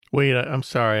Wait, I'm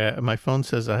sorry. My phone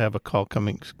says I have a call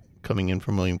coming in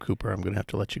from William Cooper. I'm going to have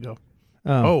to let you go.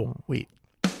 Oh, wait.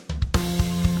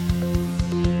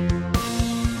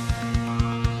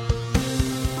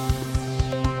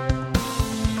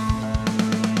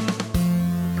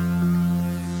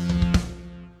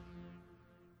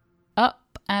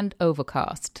 Up and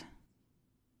overcast.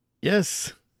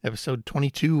 Yes, episode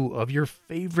 22 of your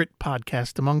favorite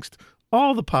podcast amongst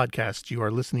all the podcasts you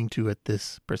are listening to at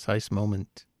this precise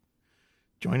moment.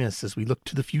 Join us as we look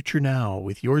to the future now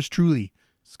with yours truly,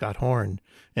 Scott Horn,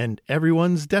 and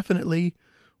everyone's definitely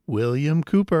William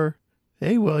Cooper.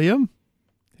 Hey, William.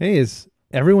 Hey, is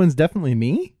everyone's definitely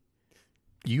me?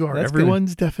 You are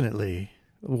everyone's definitely.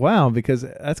 Wow, because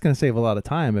that's going to save a lot of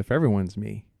time if everyone's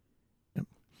me.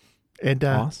 And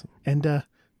awesome. And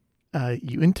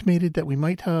you intimated that we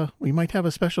might have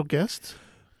a special guest.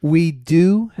 We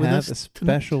do have a tonight?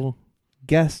 special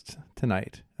guest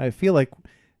tonight. I feel like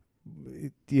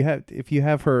do you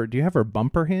have her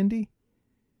bumper handy?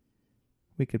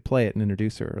 We could play it and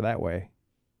introduce her that way.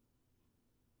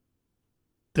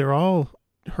 They're all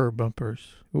her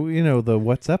bumpers. Well, you know, the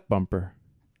What's Up bumper.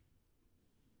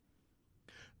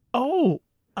 Oh,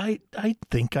 I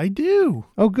think I do.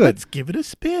 Oh, good. Let's give it a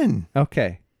spin.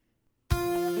 Okay.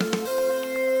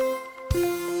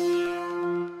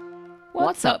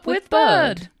 What's up with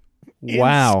Bird?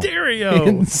 Wow. In stereo.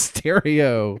 In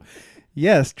stereo.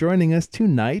 Yes, joining us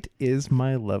tonight is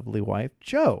my lovely wife,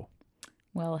 Jo.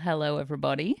 Well, hello,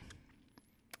 everybody.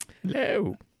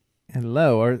 Hello.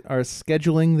 Hello. Our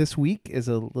scheduling this week is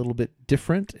a little bit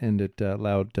different, and it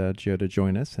allowed Jo to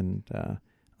join us. And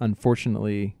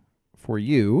unfortunately for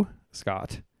you,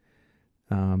 Scott,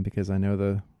 because I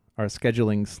know our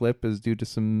scheduling slip is due to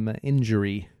some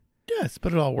injury. Yes,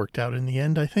 but it all worked out in the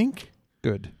end, I think.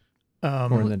 Good.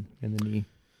 Or in the knee.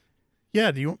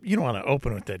 Yeah, you don't want to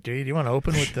open with that, do you? Do you want to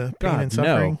open with the pain God, and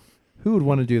suffering? no. Who would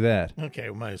want to do that? Okay,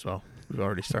 we might as well. We've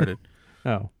already started.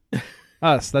 Oh.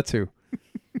 Us, that's who.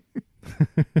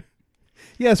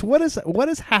 Yes, what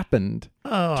has happened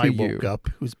Oh, to I you? woke up.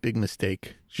 It was a big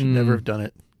mistake. Should never have done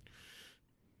it.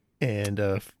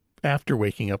 And after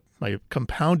waking up, I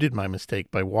compounded my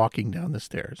mistake by walking down the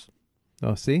stairs.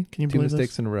 Oh, see? Can you Two believe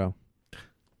mistakes this? in a row.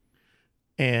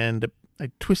 And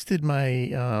I twisted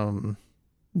my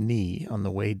knee on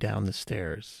the way down the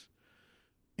stairs.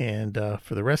 And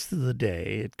for the rest of the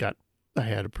day, I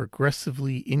had a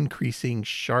progressively increasing,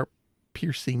 sharp,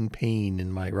 piercing pain in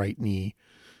my right knee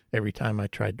every time I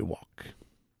tried to walk.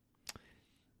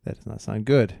 That does not sound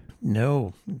good.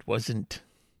 No, it wasn't.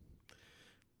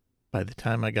 By the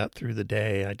time I got through the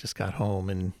day, I just got home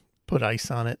and put ice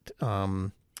on it.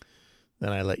 Then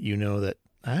I let you know that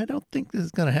I don't think this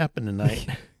is going to happen tonight.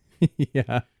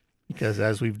 Yeah. Because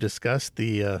as we've discussed,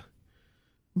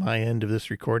 my end of this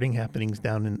recording happens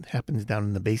down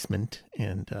in the basement,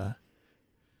 and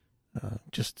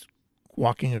just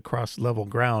walking across level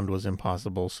ground was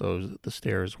impossible. So the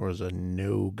stairs was a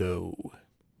no-go.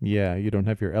 Yeah, you don't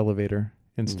have your elevator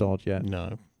installed yet.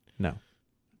 No. To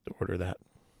order that.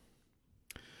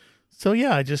 So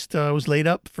yeah, I just was laid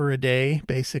up for a day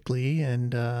basically,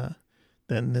 and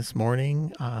then this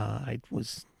morning I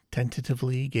was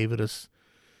tentatively gave it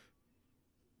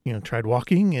tried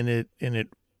walking, and it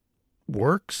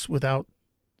works without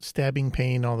stabbing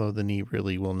pain, although the knee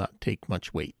really will not take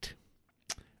much weight.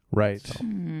 Right. So,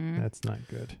 that's not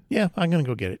good. yeah, I'm going to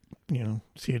go get it,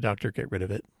 see a doctor, get rid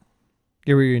of it.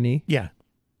 Get rid of your knee? Yeah.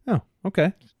 Oh,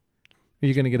 okay. Are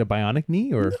you going to get a bionic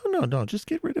knee or? No, just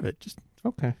get rid of it.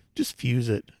 Just fuse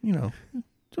it,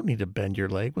 Don't need to bend your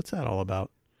leg. What's that all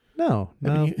about? No.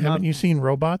 Haven't you seen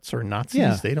robots or Nazis?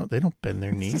 Yeah. They don't bend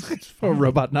their knees. It's Or fine.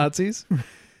 robot Nazis?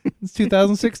 It's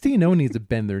 2016. No one needs to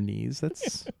bend their knees.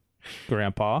 That's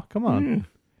grandpa. Come on.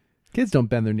 Kids don't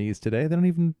bend their knees today. They don't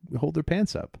even hold their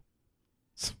pants up.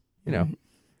 So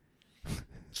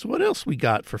what else we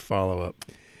got for follow-up?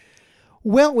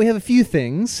 Well, we have a few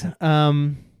things.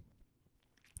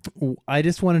 I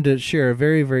just wanted to share a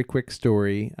very, very quick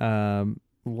story.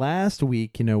 Last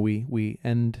week, we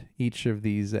end each of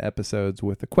these episodes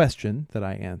with a question that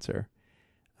I answer.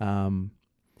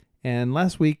 And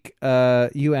last week,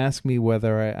 you asked me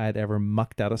whether I'd ever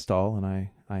mucked out a stall, and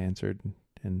I answered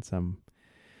in some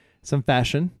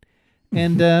fashion.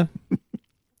 And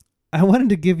I wanted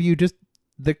to give you just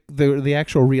the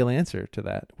actual real answer to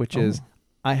that, which is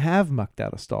I have mucked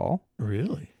out a stall.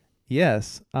 Really?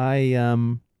 Yes,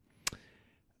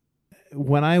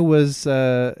 when I was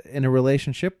in a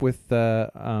relationship with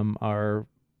our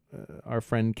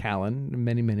friend Callan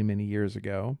many, many, many years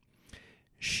ago,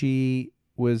 she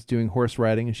was doing horse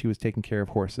riding and she was taking care of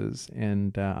horses,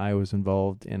 and I was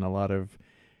involved in a lot of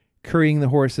currying the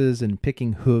horses and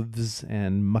picking hooves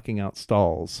and mucking out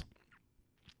stalls.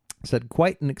 So I had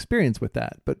quite an experience with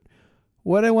that. But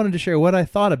what I wanted to share, what I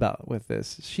thought about with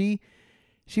this, she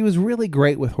was really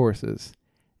great with horses.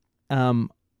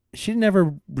 She didn't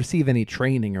ever receive any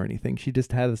training or anything. She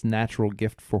just had this natural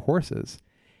gift for horses.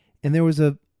 And there was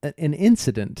an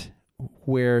incident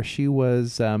where she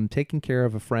was taking care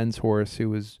of a friend's horse who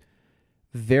was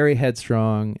very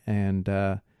headstrong, and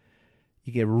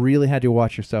you really had to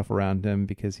watch yourself around him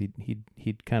because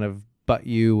he'd kind of butt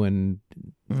you and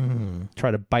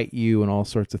try to bite you and all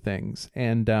sorts of things.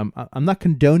 And I'm not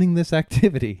condoning this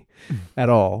activity at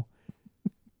all.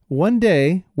 One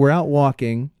day, we're out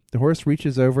walking. The horse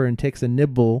reaches over and takes a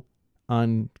nibble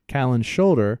on Callan's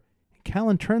shoulder.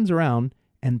 Callan turns around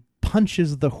and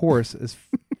punches the horse as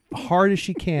hard as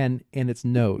she can in its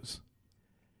nose.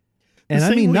 And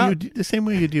the same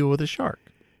way you deal with a shark.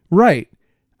 Right.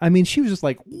 I mean, she was just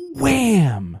like,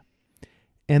 wham!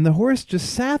 And the horse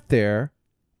just sat there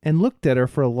and looked at her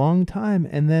for a long time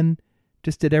and then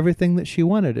just did everything that she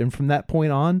wanted. And from that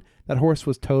point on, that horse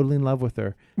was totally in love with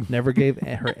her. Never gave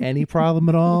her any problem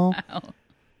at all. Wow.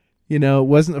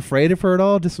 Wasn't afraid of her at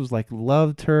all. Just was like,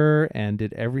 loved her and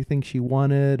did everything she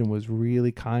wanted and was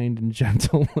really kind and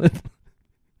gentle with.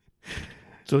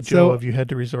 So, Joe, have you had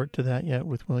to resort to that yet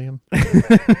with William?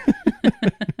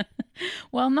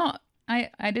 Well, not. I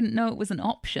didn't know it was an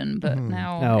option, but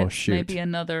now it's maybe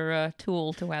another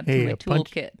tool to add to my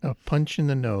toolkit. A punch in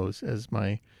the nose, as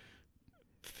my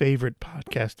favorite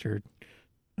podcaster.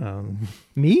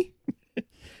 Me?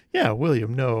 Yeah,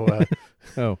 William. No.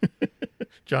 Oh.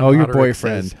 John your Roderick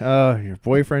boyfriend. says, Oh, your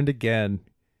boyfriend again.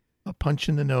 A punch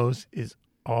in the nose is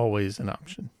always an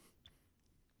option.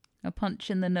 A punch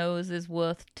in the nose is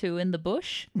worth two in the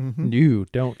bush. Mm-hmm. You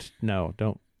don't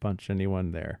punch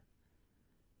anyone there.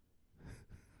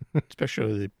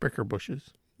 Especially the bricker bushes.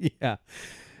 Yeah.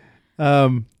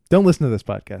 Don't listen to this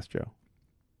podcast, Joe.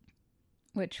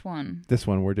 Which one? This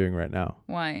one we're doing right now.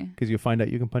 Why? Because you'll find out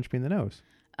you can punch me in the nose.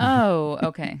 Oh,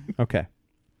 okay. Okay.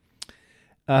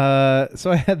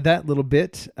 So I had that little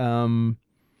bit.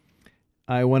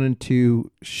 I wanted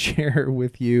to share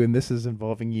with you, and this is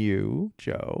involving you,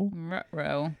 Joe.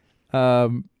 Ruh-roh.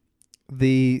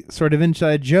 The sort of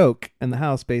inside joke in the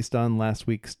house based on last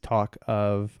week's talk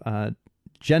of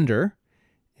gender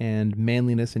and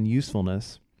manliness and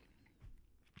usefulness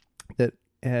that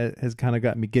has kind of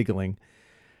got me giggling.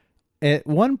 At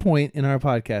one point in our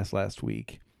podcast last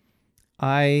week,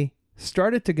 I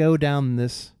started to go down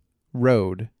this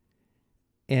road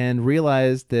and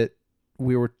realized that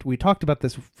we talked about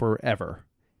this forever,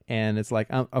 and it's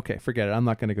like, okay, forget it. I'm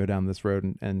not going to go down this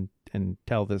road and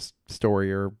tell this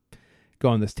story or go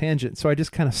on this tangent. So I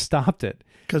just kind of stopped it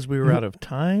because we were out of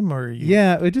time, or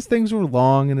things were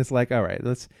long, and it's like, all right,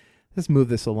 let's move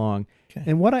this along. Okay.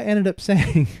 And what I ended up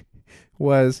saying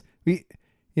was,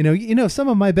 some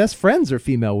of my best friends are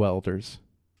female welders.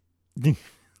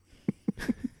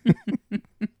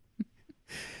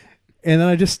 And then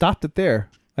I just stopped it there.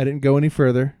 I didn't go any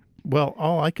further. Well,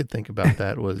 all I could think about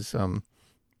that was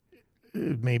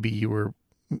maybe you were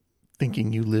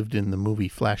thinking you lived in the movie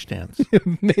Flashdance.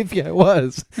 Maybe I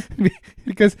was.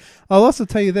 Because I'll also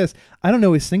tell you this. I don't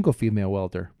know a single female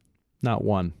welder. Not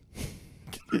one.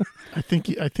 I think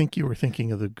you were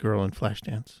thinking of the girl in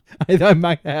Flashdance. I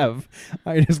might have.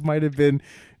 I just might have been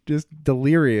just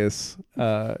delirious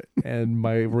and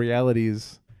my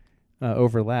realities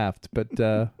overlapped.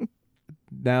 But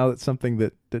now it's something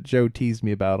that Joe teased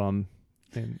me about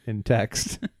in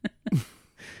text.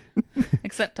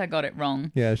 Except I got it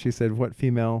wrong. Yeah, she said, what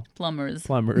female?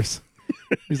 Plumbers.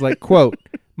 He's like, quote,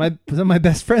 some of my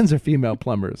best friends are female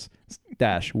plumbers.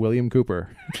 -- William Cooper.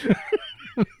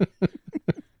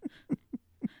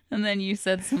 And then you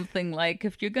said something like,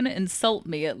 if you're going to insult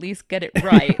me, at least get it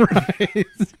right. Right.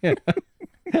 Yeah.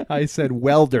 I said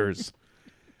welders.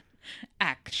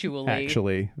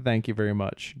 Actually. Thank you very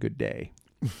much. Good day.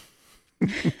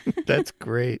 That's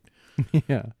great.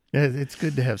 Yeah. It's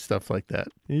good to have stuff like that.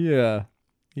 Yeah.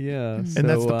 Yeah. And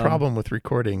that's the problem with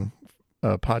recording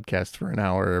a podcast for an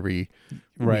hour every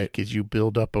week is you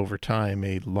build up over time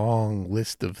a long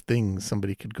list of things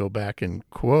somebody could go back and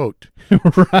quote.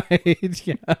 Right.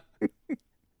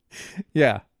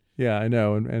 Yeah. Yeah, I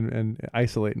know. And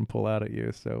isolate and pull out at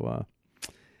you. So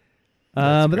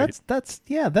but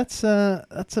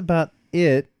that's about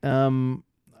it.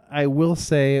 I will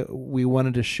say we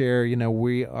wanted to share,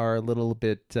 we are a little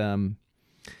bit out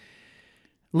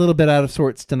of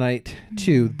sorts tonight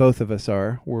too. Both of us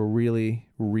are. We're really,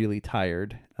 really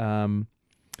tired.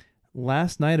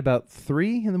 Last night about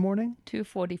 3 in the morning,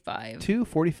 2:45.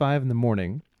 2:45 in the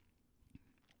morning,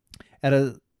 at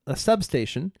a a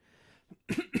substation.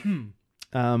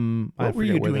 What were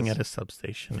you doing at a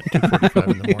substation at 2:45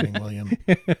 in the morning, William?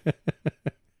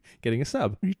 Getting a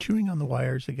sub. Were you chewing on the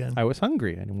wires again? I was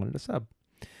hungry. I wanted a sub.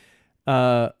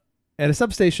 At a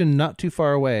substation not too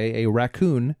far away, a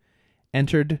raccoon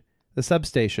entered the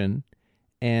substation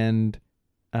and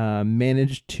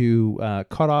managed to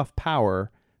cut off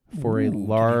power for a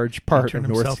large part of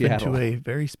North Seattle. Into a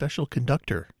very special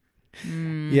conductor.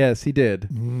 Yes, he did.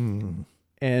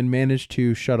 And managed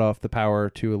to shut off the power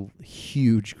to a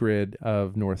huge grid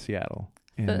of North Seattle.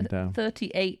 And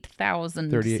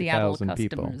 38,000 Seattle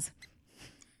customers.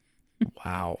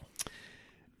 Wow.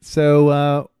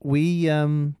 So we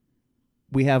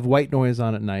have white noise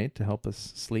on at night to help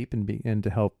us sleep and to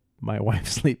help my wife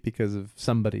sleep because of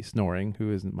somebody snoring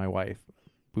who isn't my wife.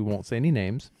 We won't say any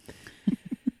names.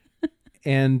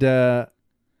 And the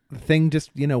thing just,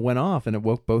 went off and it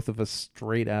woke both of us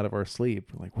straight out of our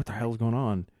sleep. Like, what the hell is going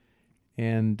on?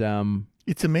 And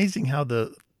it's amazing how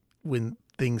when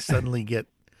things suddenly get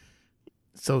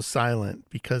so silent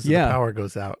because the power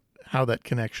goes out, how that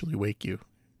can actually wake you.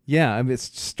 Yeah, I mean, it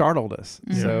startled us.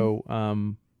 Mm-hmm.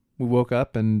 So we woke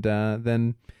up and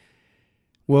then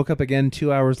woke up again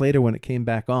 2 hours later when it came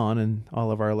back on, and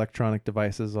all of our electronic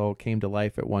devices all came to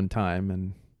life at one time.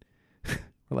 And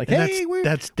we're like, hey,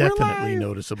 that's definitely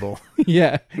noticeable.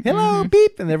 Yeah. Hello,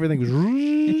 beep. And everything was,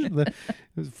 the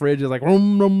fridge is like,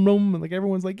 rum, rum, rum. And like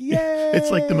everyone's like, yay.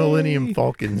 It's like the Millennium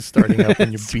Falcon starting up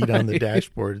when you beat on the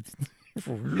dashboard.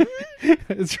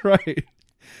 That's right.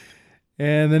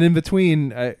 And then in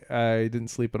between, I didn't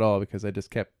sleep at all because I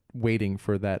just kept waiting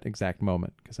for that exact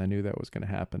moment because I knew that was going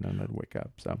to happen and I'd wake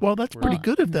up. So well, that's pretty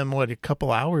good of them. What, a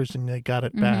couple hours and they got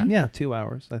it back? Yeah, 2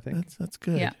 hours, I think. That's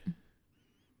good.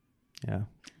 Yeah.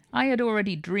 I had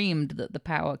already dreamed that the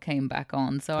power came back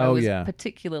on, so I was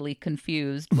particularly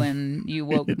confused when you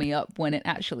woke me up when it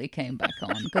actually came back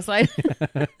on because I'd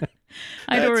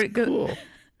already cool.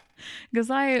 Because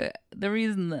the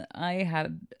reason that I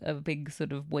had a big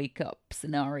sort of wake up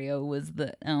scenario was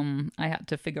that I had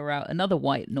to figure out another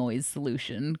white noise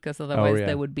solution because otherwise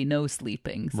there would be no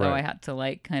sleeping. So I had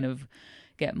to kind of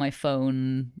get my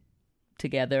phone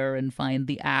together and find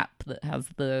the app that has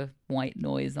the white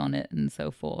noise on it and so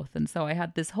forth. And so I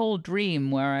had this whole dream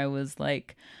where I was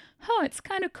like, it's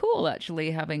kind of cool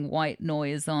actually having white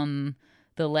noise on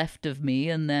the left of me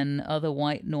and then other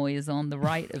white noise on the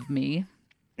right of me.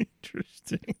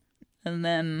 Interesting. And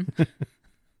then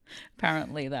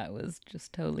apparently that was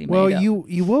just totally made up. Well,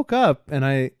 you woke up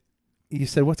and you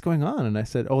said, what's going on? And I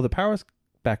said, the power's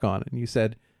back on. And you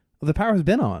said, the power's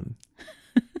been on.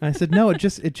 And I said, no, it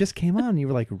just came on. And you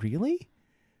were like, really?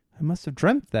 I must have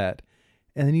dreamt that.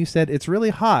 And then you said, it's really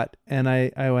hot. And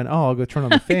I went, I'll go turn on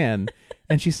the fan.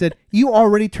 And she said, you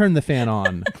already turned the fan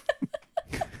on.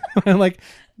 I'm like,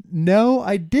 no,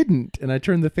 I didn't. And I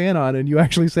turned the fan on and you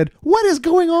actually said, what is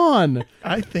going on?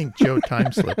 I think Joe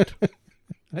time slipped.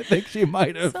 I think she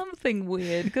might have. Something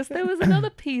weird, because there was another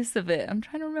piece of it. I'm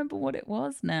trying to remember what it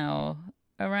was now.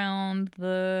 Around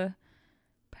the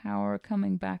power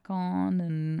coming back on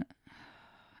and...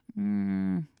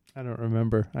 I don't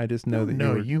remember. I just know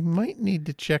that you might need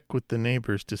to check with the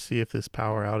neighbors to see if this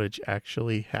power outage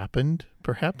actually happened.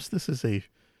 Perhaps this is a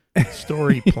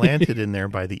story planted in there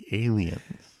by the aliens.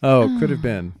 Oh, could have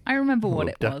been. I remember what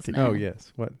it was now. Oh,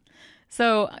 yes. What?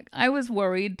 So I was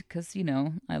worried because,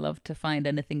 I love to find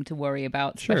anything to worry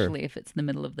about, especially if it's in the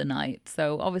middle of the night.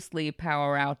 So obviously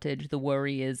power outage, the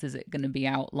worry is it going to be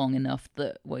out long enough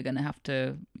that we're going to have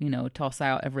to, toss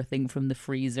out everything from the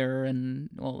freezer and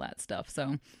all that stuff.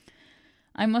 So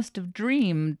I must have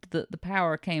dreamed that the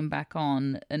power came back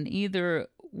on and either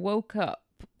woke up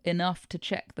enough to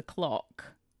check the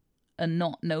clock and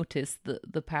not notice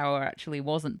that the power actually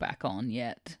wasn't back on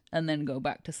yet and then go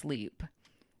back to sleep.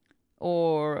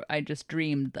 Or I just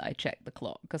dreamed that I checked the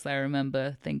clock because I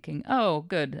remember thinking, oh,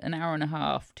 good, an hour and a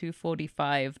half,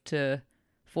 2:45 to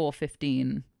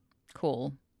 4:15.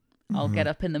 Cool. I'll get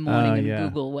up in the morning and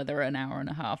Google whether an hour and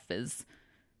a half is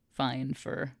fine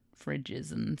for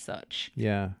fridges and such.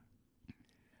 Yeah.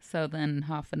 So then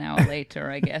half an hour later,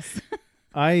 I guess.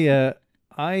 I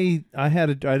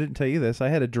didn't tell you this. I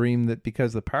had a dream that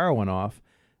because the power went off,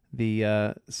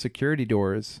 the security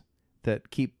doors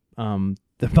that keep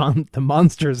the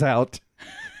monsters out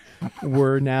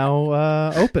were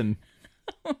now open.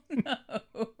 Oh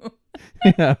no!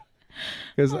 Yeah,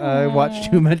 because I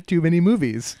watched too many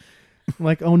movies. I'm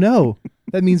like, oh no,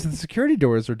 that means the security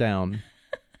doors are down.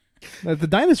 The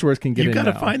dinosaurs can get in. You got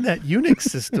to find that Unix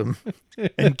system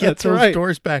and get those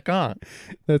doors back on.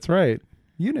 That's right.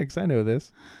 Unix, I know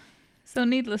this. So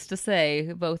needless to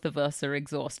say, both of us are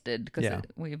exhausted because Yeah.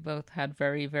 we both had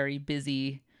very, very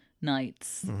busy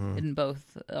nights in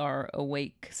both our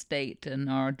awake state and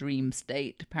our dream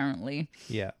state, apparently.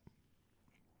 Yeah.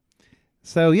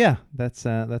 So yeah, that's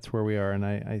where we are, and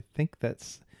I think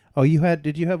that's. Oh,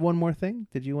 did you have one more thing?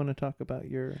 Did you want to talk about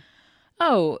your?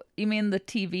 Oh, you mean the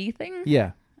TV thing?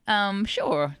 Yeah.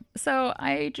 Sure. So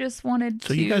I just wanted to.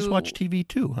 So you guys watch TV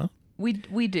too, huh? We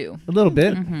do. A little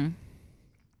bit. Mm-hmm.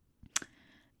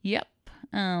 Yep.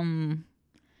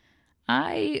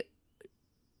 I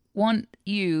want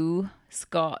you,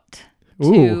 Scott,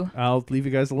 Ooh, I'll leave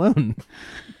you guys alone.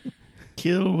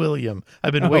 Kill William.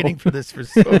 I've been waiting for this for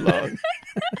so long.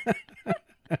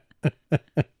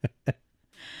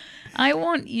 I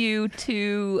want you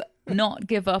to not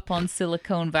give up on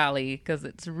Silicon Valley because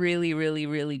it's really, really,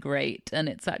 really great. And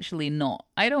it's actually not.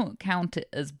 I don't count it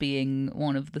as being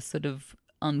one of the sort of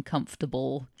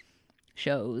uncomfortable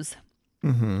shows.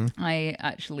 Mm-hmm. I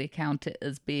actually count it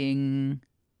as being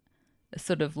a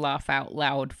sort of laugh out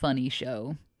loud funny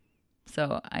show.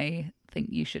 So I think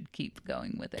you should keep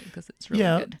going with it because it's really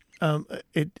good.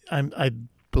 I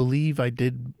believe I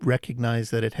did recognize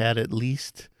that it had at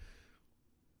least.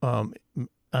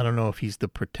 I don't know if he's the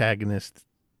protagonist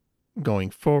going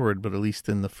forward, but at least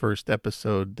in the first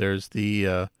episode, there's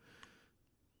the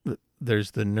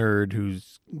nerd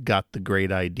who's got the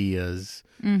great ideas.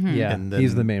 Mm-hmm. Yeah, and then,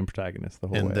 he's the main protagonist the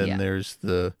whole way. And then there's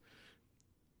the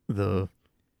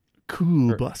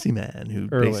cool bossy man who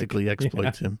Ehrlich. basically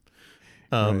exploits him,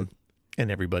 Right.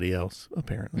 and everybody else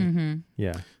apparently. Mm-hmm.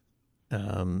 Yeah.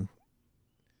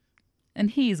 And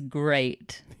he's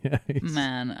great. Yeah.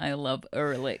 Man, I love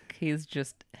Ehrlich. He's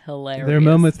just hilarious. There are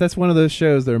moments. That's one of those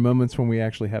shows. There are moments when we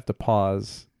actually have to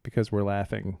pause because we're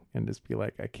laughing and just be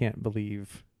like, I can't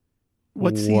believe.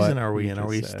 What season are we you in? Are just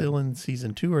we said. still in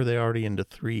season 2 or are they already into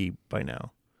 3 by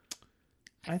now?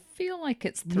 I feel like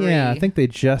it's 3. Yeah, I think they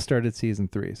just started season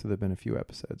 3, so there've been a few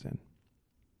episodes in.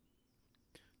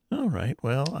 All right.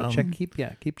 Well,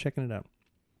 Keep checking it out.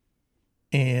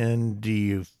 And do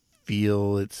you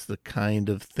feel it's the kind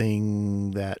of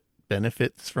thing that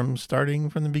benefits from starting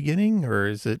from the beginning, or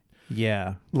is it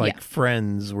Yeah. like Yeah.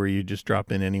 Friends where you just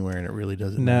drop in anywhere and it really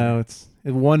doesn't No, matter? it's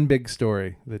one big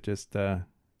story that just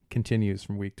continues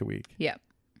from week to week. Yep.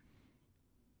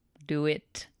 Do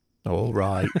it. All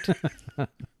right.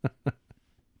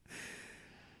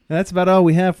 That's about all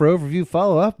we have for overview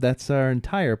follow-up. That's our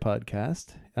entire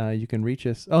podcast. You can reach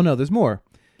us. Oh, no, there's more.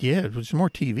 Yeah, there's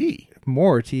more TV.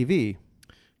 More TV.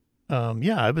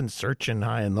 Yeah, I've been searching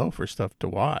high and low for stuff to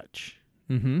watch.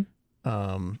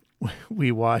 Mm-hmm.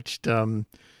 We watched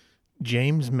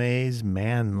James May's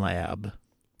Man Lab.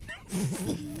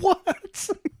 What?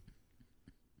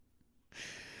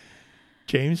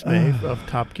 James May of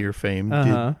Top Gear fame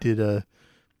did a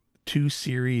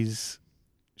 2-series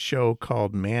show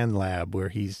called Man Lab where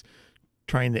he's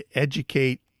trying to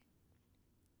educate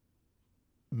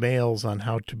males on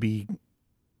how to be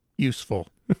useful.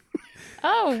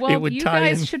 Oh, well, you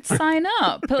guys should sign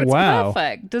up. That's Wow.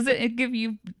 perfect. Does it give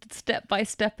you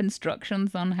step-by-step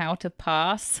instructions on how to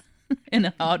pass in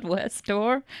a hardware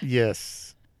store?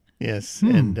 Yes.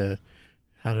 And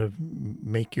how to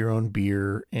make your own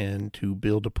beer and to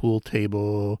build a pool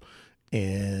table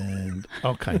and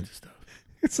all kinds of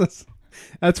stuff.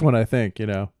 That's what I think,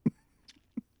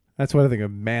 That's what I think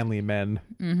of manly men.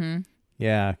 Mm-hmm.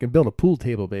 Yeah, I can build a pool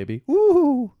table, baby.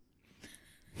 Woo!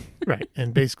 Right.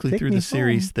 And basically Take through me the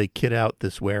series, home. they kit out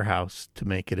this warehouse to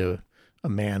make it a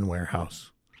man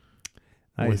warehouse.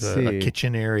 I with see. a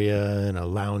kitchen area and a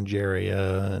lounge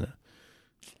area.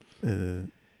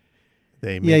 And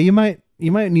you might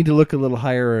need to look a little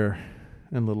higher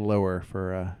and a little lower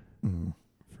for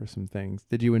some things.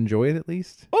 Did you enjoy it at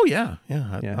least? Oh, yeah.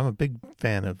 I'm a big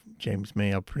fan of James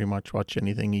May. I'll pretty much watch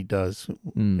anything he does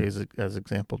as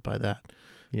exampled by that.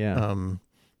 Yeah.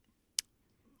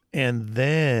 And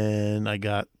then I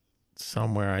got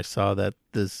somewhere I saw that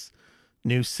this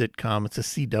new sitcom, it's a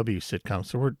CW sitcom,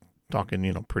 so we're talking,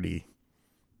 pretty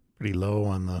low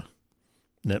on the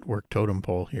network totem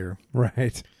pole here.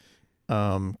 Right.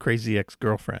 Crazy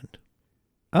Ex-Girlfriend.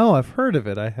 Oh, I've heard of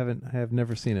it. I have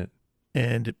never seen it.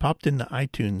 And it popped into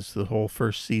iTunes. The whole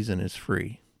first season is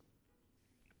free.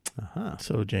 Uh-huh.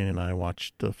 So Jane and I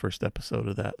watched the first episode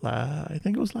of that. I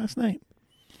think it was last night.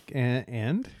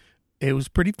 And? It was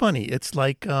pretty funny. It's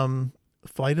like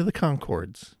Flight of the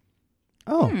Conchords.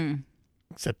 Oh.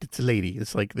 Except it's a lady.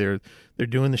 It's like they're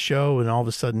doing the show, and all of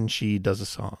a sudden she does a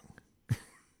song,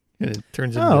 and it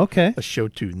turns into a show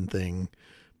tune thing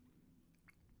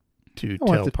to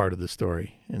tell part of the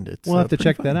story. And it's we'll have to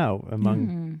check funny. that out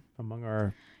among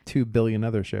our 2 billion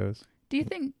other shows. Do you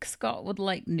think Scott would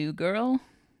like New Girl?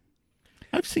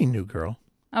 I've seen New Girl.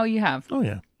 Oh, you have? Oh,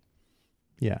 yeah.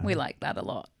 Yeah. We like that a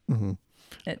lot. Mm-hmm.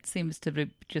 It seems to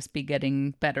just be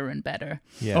getting better and better.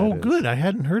 Yeah. Oh, good. I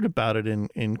hadn't heard about it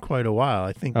in quite a while.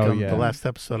 I think the last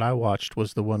episode I watched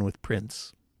was the one with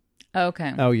Prince.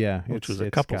 Okay. Oh, yeah. Which was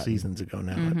a couple seasons ago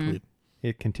now, I believe.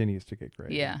 It continues to get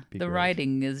great. Yeah. The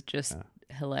writing is just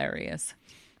hilarious.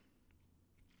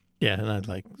 Yeah, and I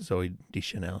like Zoe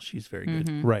Deschanel. She's very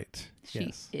good. Right.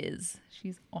 She is.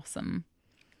 She's awesome.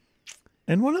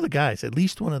 And one of the guys, at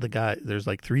least one of the guys, there's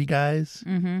like 3 guys.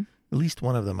 Mm-hmm. At least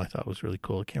one of them I thought was really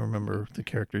cool. I can't remember the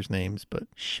characters' names, but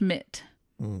Schmidt.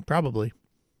 Probably.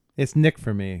 It's Nick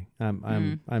for me.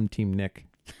 I'm Team Nick.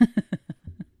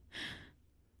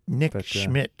 Nick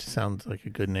Schmidt sounds like a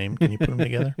good name. Can you put them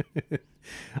together?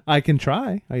 I can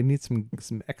try. I need some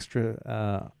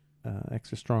extra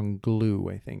strong glue,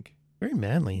 I think. Very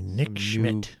manly. Nick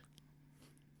Schmidt.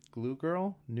 Glue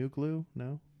girl? New glue?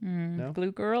 No? No?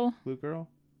 Glue girl? Glue girl?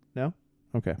 No?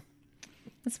 Okay.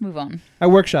 Let's move on. I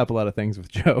workshop a lot of things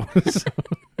with Joe. So.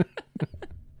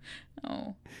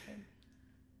 Oh.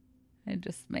 I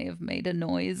just may have made a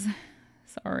noise.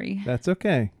 Sorry. That's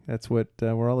okay. That's what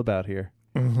we're all about here.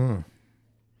 Mm-hmm.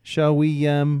 Shall we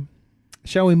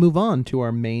move on to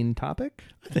our main topic?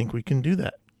 I think we can do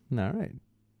that. All right.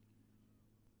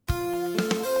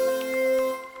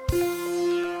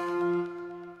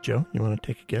 Joe, you want to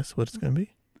take a guess what it's going to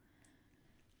be?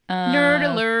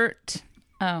 Nerd alert.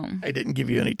 Oh. I didn't give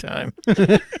you any time.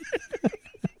 Well,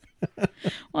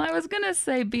 I was going to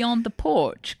say Beyond the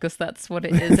Porch, because that's what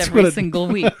it is every single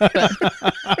week.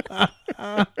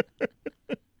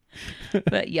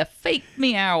 But you faked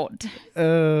me out.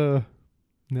 No,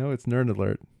 it's Nerd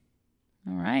Alert.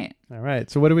 All right.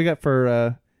 So what do we got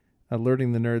for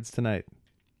alerting the nerds tonight?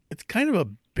 It's kind of a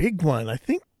big one. I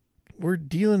think we're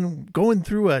going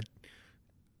through a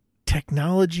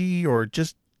technology or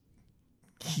just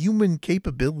human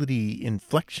capability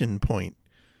inflection point.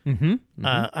 Mm-hmm.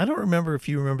 I don't remember if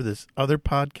you remember this other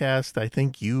podcast I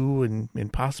think you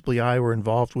and possibly I were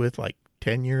involved with like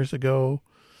 10 years ago.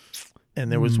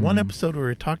 And there was one episode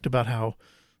where it talked about how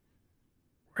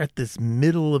we're at this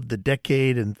middle of the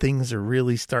decade and things are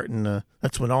really starting to,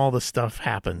 that's when all the stuff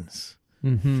happens.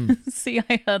 Mm-hmm. See,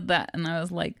 I heard that and I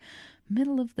was like,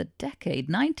 middle of the decade,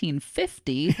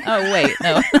 1950? Oh, wait,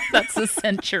 no, that's a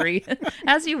century.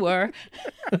 As you were.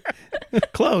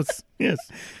 Close, yes.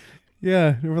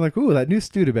 Yeah, we're like, ooh, that new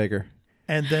Studebaker.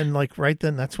 And then, like, right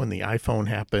then, that's when the iPhone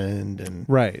happened. And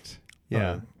right,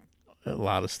 yeah. A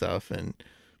lot of stuff and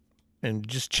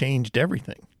just changed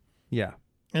everything. Yeah.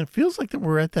 And it feels like that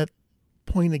we're at that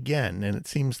point again. And it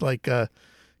seems like,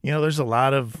 there's a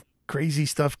lot of crazy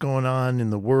stuff going on in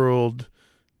the world,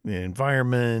 the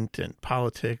environment and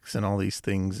politics and all these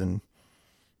things. And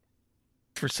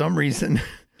for some reason,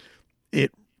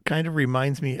 it kind of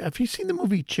reminds me, have you seen the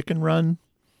movie Chicken Run?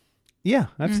 Yeah,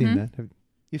 I've seen that. Have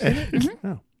you seen it?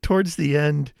 Oh. Towards the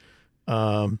end,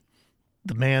 the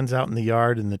man's out in the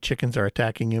yard and the chickens are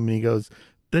attacking him and he goes,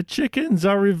 "The chickens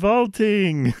are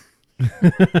revolting."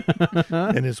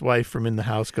 And his wife from in the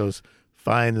house goes,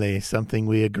 "Finally, something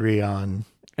we agree on."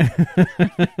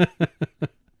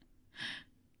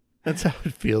 That's how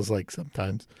it feels like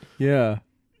sometimes. Yeah.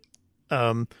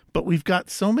 But we've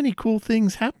got so many cool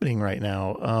things happening right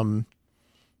now.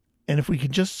 And if we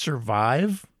could just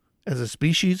survive as a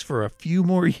species for a few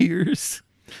more years,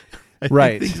 I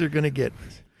think things are going to get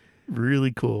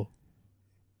really cool.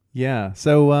 Yeah.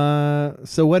 So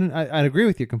what? I agree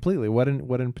with you completely. What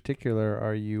in particular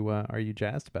are you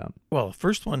jazzed about? Well, the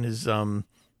first one is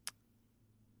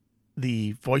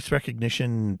the voice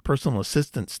recognition, personal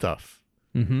assistant stuff.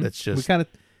 Mm-hmm. That's just we kind of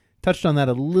touched on that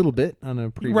a little bit on a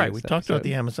previous right. We talked about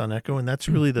the Amazon Echo, and that's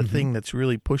really the thing that's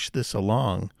really pushed this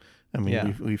along. I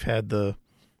mean, we've had the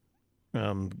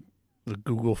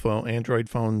Google phone, Android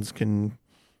phones can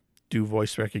do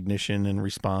voice recognition and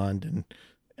respond, and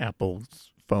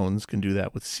Apple's phones can do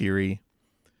that with Siri.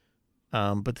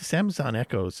 But this Amazon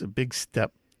Echo is a big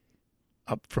step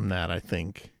up from that, I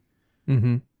think.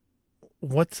 Mm-hmm.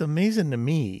 What's amazing to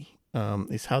me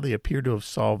is how they appear to have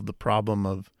solved the problem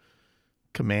of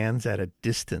commands at a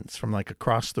distance from like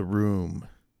across the room,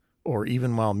 or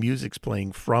even while music's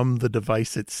playing from the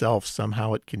device itself,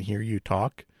 somehow it can hear you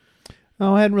talk.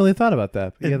 Oh, I hadn't really thought about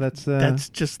that. But yeah, that's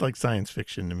just like science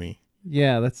fiction to me.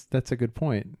 Yeah, that's a good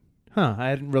point. Huh?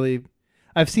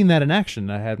 I've seen that in action.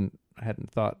 I hadn't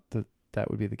thought that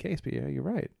would be the case. But yeah, you're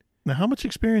right. Now, how much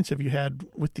experience have you had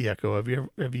with the Echo? Have you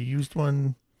used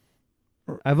one?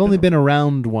 I've only been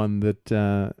around one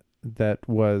that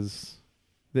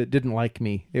didn't like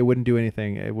me. It wouldn't do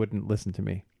anything. It wouldn't listen to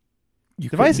me.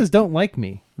 Devices don't like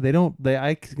me.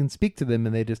 I can speak to them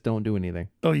and they just don't do anything.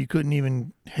 Oh, you couldn't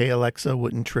even, hey, Alexa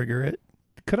wouldn't trigger it?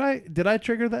 Did I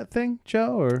trigger that thing,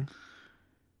 Joe, or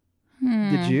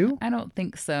did you? I don't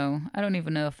think so. I don't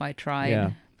even know if I tried.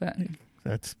 Yeah. But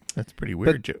That's pretty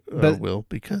weird, Will,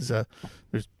 because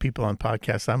there's people on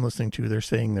podcasts I'm listening to, they're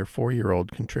saying their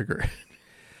 4-year-old can trigger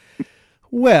it.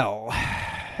 Well,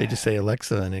 they just say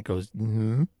Alexa and it goes,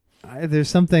 mm-hmm. There's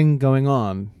something going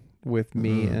on with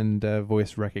me and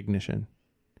voice recognition.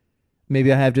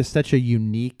 Maybe I have just such a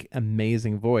unique,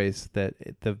 amazing voice that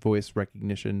the voice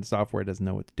recognition software doesn't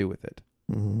know what to do with it.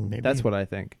 Maybe, that's what I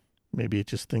think. Maybe it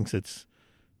just thinks it's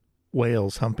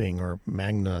whales humping or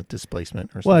magma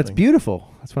displacement or something. Well, it's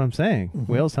beautiful. That's what I'm saying.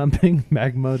 Mm-hmm. Whales humping,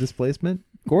 magma displacement.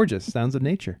 Gorgeous. Sounds of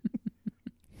nature.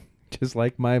 Just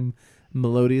like my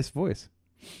melodious voice.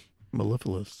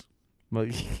 Mellifluous.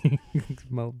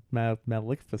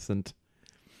 Maleficent.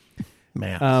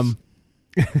 Maths.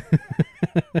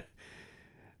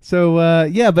 So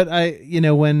but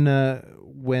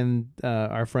when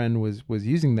our friend was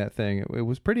using that thing, it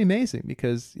was pretty amazing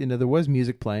because there was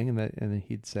music playing and then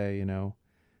he'd say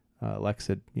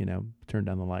Alexa turn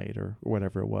down the light or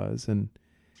whatever it was, and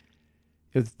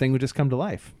the thing would just come to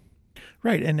life.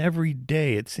 Right, and every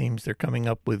day it seems they're coming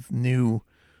up with new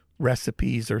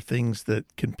recipes or things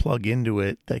that can plug into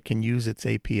it that can use its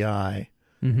API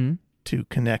to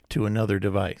connect to another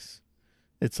device.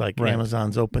 It's like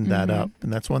Amazon's opened that up,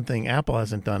 and that's one thing Apple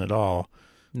hasn't done at all.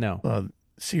 No.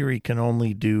 Siri can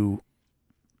only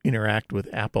interact with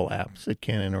Apple apps. It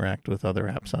can't interact with other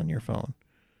apps on your phone.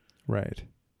 Right.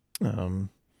 And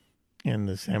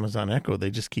this Amazon Echo, they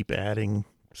just keep adding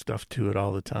stuff to it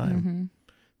all the time. Mm-hmm.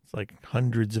 It's like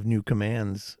hundreds of new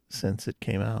commands since it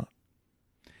came out.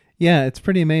 Yeah, it's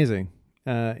pretty amazing.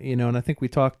 And I think we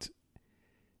talked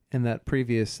in that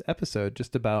previous episode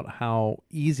just about how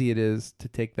easy it is to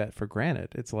take that for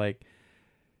granted. It's like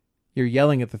you're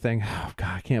yelling at the thing, oh,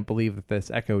 God, I can't believe that this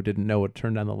Echo didn't know to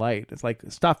turn down the light. It's like,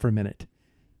 stop for a minute.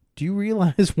 Do you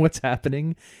realize what's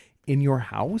happening in your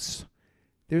house?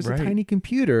 There's a tiny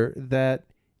computer that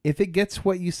if it gets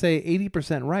what you say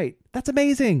 80% right, that's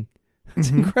amazing. That's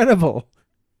incredible.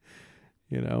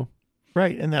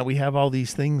 Right, and that we have all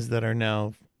these things that are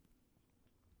now,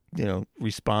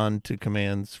 respond to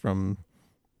commands from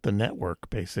the network,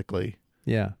 basically.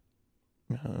 Yeah.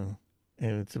 And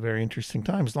it's a very interesting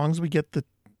time. As long as we get the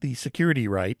security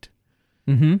right,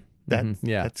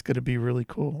 that's going to be really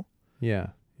cool. Yeah.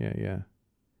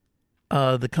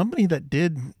 The company that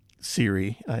did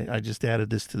Siri, I just added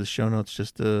this to the show notes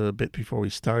just a bit before we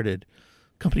started,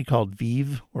 a company called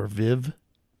VIV or VIV.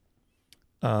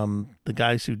 The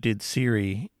guys who did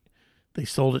Siri, they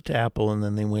sold it to Apple and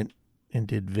then they went and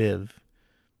did VIV,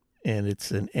 and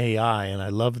it's an AI, and I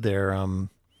love their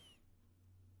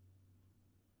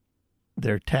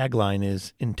tagline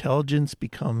is intelligence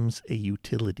becomes a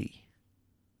utility.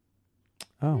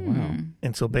 Oh, wow.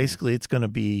 And so basically it's going to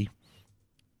be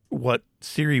what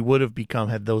Siri would have become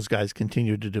had those guys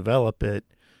continued to develop it,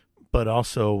 but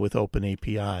also with open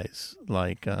APIs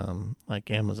like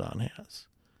Amazon has.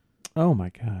 Oh my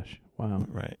gosh. Wow.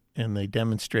 Right. And they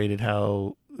demonstrated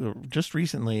how just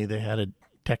recently they had a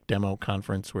tech demo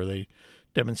conference where they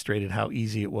demonstrated how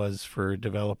easy it was for a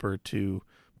developer to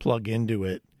plug into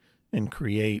it and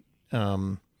create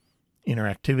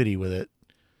interactivity with it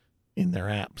in their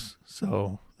apps.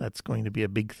 So that's going to be a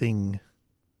big thing.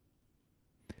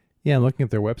 Yeah, I'm looking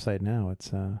at their website now.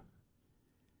 It's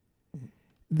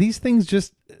these things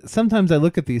just sometimes I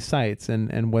look at these sites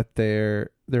and what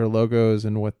their logos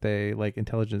and what they like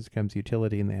intelligence becomes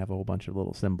utility, and they have a whole bunch of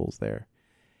little symbols there.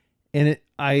 And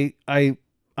I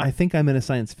think I'm in a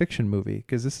science fiction movie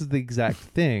because this is the exact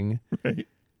thing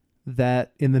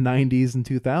that in the 90s and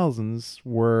 2000s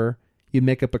where you'd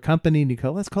make up a company and you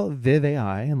go, let's call it VIV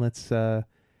AI and let's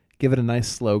give it a nice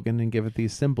slogan and give it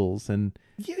these symbols. And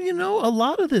a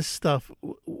lot of this stuff,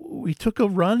 we took a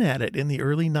run at it in the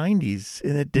early 90s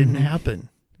and it didn't happen.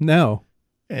 No.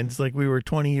 And it's like we were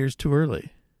 20 years too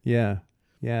early. Yeah.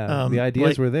 Yeah. The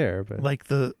ideas were there, but like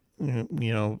the,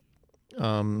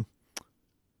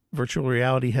 virtual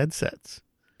reality headsets.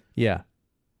 Yeah.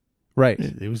 Right.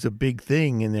 It was a big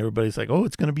thing and everybody's like, oh,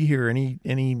 it's going to be here any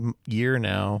year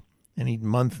now, any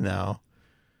month now.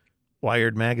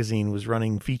 Wired magazine was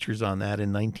running features on that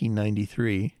in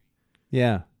 1993.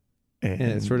 Yeah. And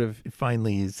it sort of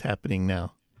finally is happening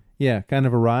now. Yeah, kind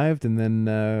of arrived and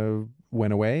then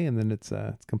went away and then it's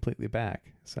completely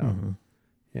back. So,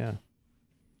 yeah.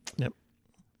 Yep.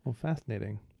 Well,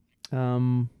 fascinating.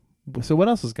 So what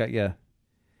else has got you?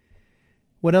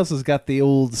 What else has got the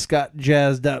old Scott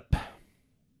jazzed up?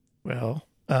 Well,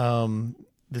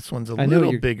 this one's a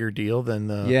little bigger deal than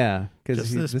the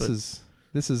because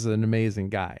this is an amazing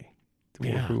guy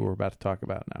who we're about to talk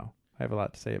about now. I have a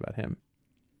lot to say about him.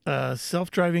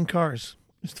 Self-driving cars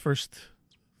is the first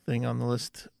thing on the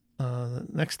list. The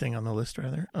next thing on the list,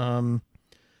 rather.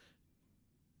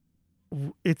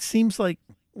 It seems like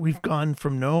we've gone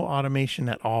from no automation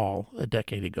at all a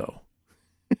decade ago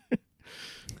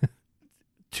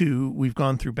to we've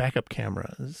gone through backup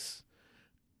cameras,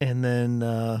 and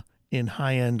then in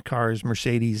high-end cars,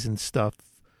 Mercedes and stuff,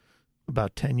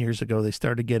 about 10 years ago, they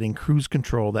started getting cruise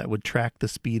control that would track the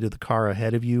speed of the car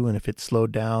ahead of you, and if it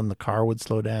slowed down, the car would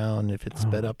slow down. If it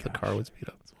sped up, the car would speed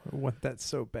up. I want that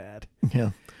so bad.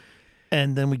 Yeah.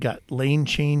 And then we got lane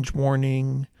change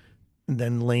warning, and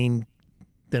then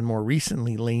more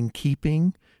recently, lane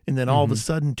keeping. And then all of a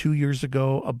sudden, 2 years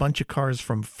ago, a bunch of cars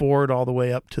from Ford all the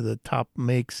way up to the top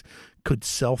makes could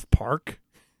self-park.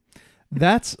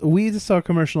 We just saw a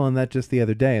commercial on that just the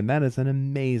other day, and that is an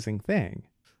amazing thing.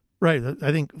 Right.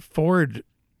 I think Ford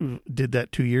did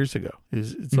that 2 years ago.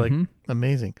 It's like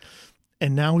amazing.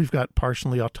 And now we've got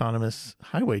partially autonomous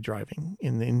highway driving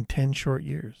in 10 short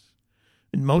years.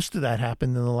 And most of that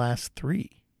happened in the last 3.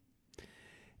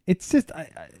 It's just,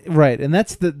 right. And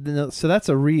that's so that's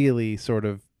a really sort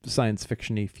of science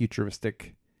fiction-y,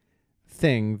 futuristic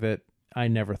thing that I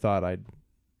never thought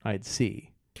I'd see.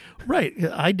 Right.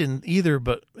 I didn't either,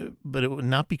 but it was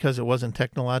not because it wasn't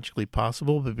technologically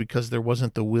possible, but because there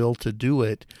wasn't the will to do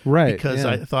it. Right. Because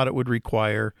I thought it would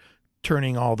require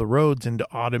turning all the roads into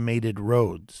automated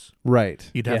roads.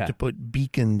 Right. You'd have to put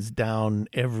beacons down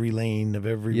every lane of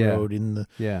every road in the...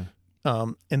 Yeah.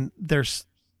 And they're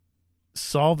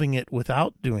solving it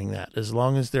without doing that, as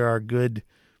long as there are good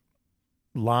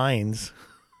lines,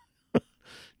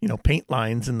 paint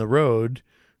lines in the road.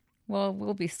 Well,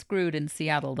 we'll be screwed in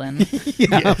Seattle then.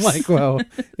 Yes. I'm like, well,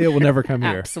 it will never come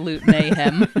here. Absolute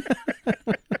mayhem.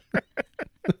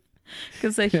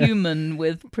 Because a human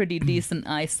with pretty decent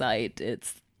eyesight,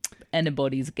 it's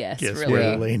anybody's guess, really.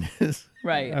 Where the lane is.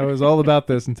 Right. I was all about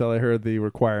this until I heard the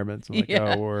requirements. I'm like,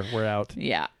 we're out.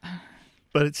 Yeah.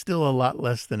 But it's still a lot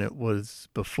less than it was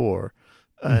before.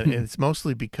 And it's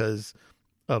mostly because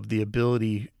of the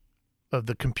ability of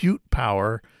the compute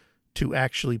power to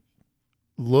actually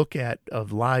look at a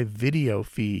live video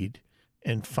feed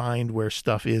and find where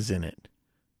stuff is in it.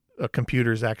 A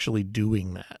computer's actually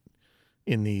doing that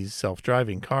in these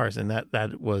self-driving cars, and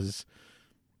that was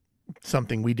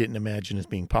something we didn't imagine as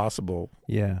being possible.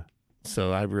 Yeah.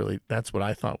 So that's what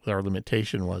I thought our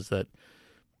limitation was, that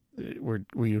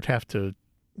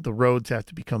the roads have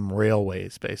to become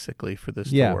railways basically for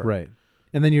this to work. Right.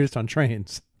 And then you're just on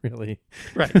trains. Really,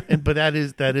 right? But that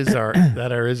is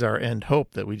our end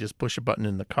hope, that we just push a button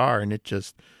in the car and it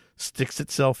just sticks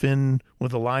itself in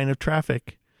with a line of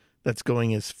traffic that's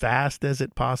going as fast as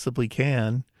it possibly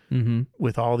can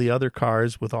with all the other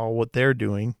cars, with all what they're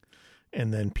doing,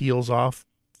 and then peels off,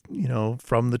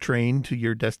 from the train to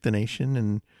your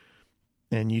destination,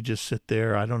 and you just sit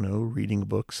there, I don't know, reading a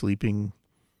book, sleeping,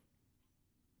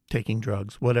 taking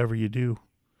drugs, whatever you do.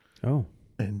 Oh,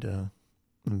 and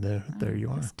there you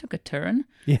are. This took a turn.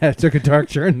 Yeah, it took a dark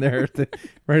turn there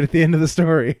right at the end of the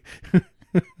story.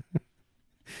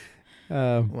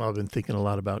 Well, I've been thinking a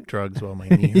lot about drugs while my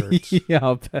knee hurts. Yeah,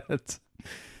 I'll bet.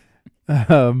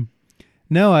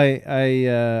 No,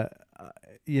 I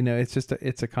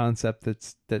it's a concept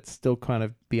that's still kind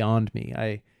of beyond me.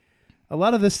 A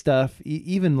lot of this stuff,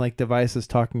 even like devices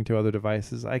talking to other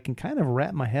devices, I can kind of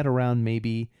wrap my head around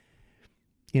maybe,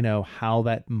 how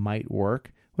that might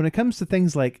work. When it comes to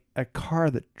things like a car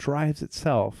that drives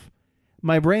itself,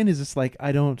 my brain is just like,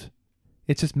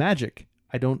 it's just magic.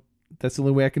 That's the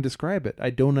only way I can describe it. I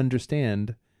don't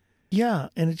understand. Yeah,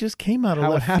 and it just came out of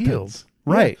how left it happens. field.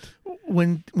 Right. Yeah.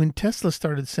 When Tesla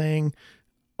started saying,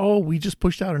 "Oh, we just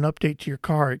pushed out an update to your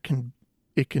car. It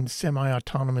can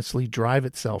semi-autonomously drive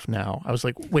itself now." I was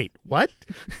like, "Wait, what?"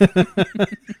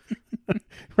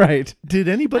 Right. Did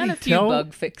anybody and a few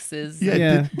bug fixes.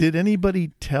 Yeah. Did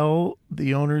anybody tell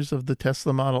the owners of the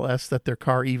Tesla Model S that their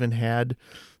car even had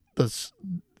the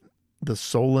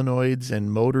solenoids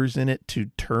and motors in it to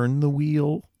turn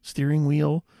the steering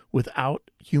wheel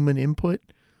without human input?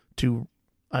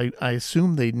 I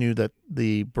assume they knew that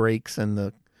the brakes and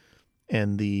the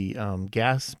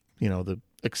gas, the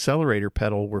accelerator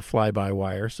pedal were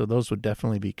fly-by-wire, so those would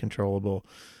definitely be controllable.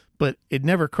 But it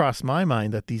never crossed my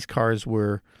mind that these cars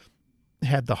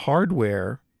had the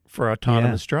hardware for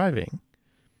autonomous driving.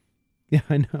 Yeah,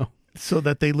 I know. So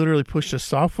that they literally pushed a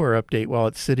software update while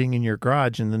it's sitting in your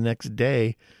garage, and the next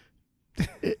day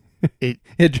it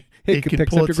can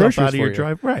pull itself out of your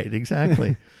drive. Right,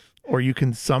 exactly. Or you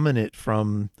can summon it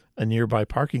from a nearby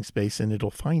parking space and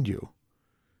it'll find you.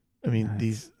 I mean,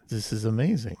 this is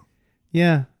amazing.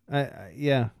 Yeah.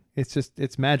 Yeah.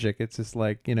 It's magic. It's just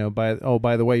like,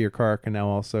 by the way, your car can now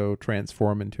also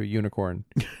transform into a unicorn.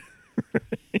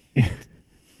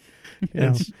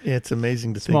 It's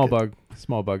amazing to small think.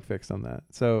 Small bug fix on that.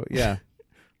 So, yeah.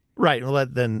 Right. Well,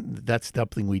 that's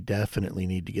something we definitely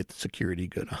need to get the security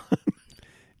good on.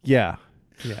 Yeah.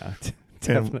 Yeah.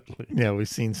 Definitely. And, we've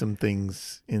seen some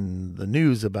things in the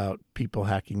news about people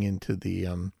hacking into the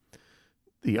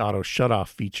auto shutoff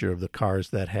feature of the cars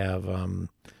that have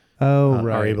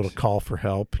are able to call for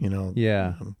help.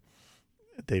 Yeah.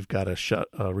 They've got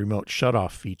a remote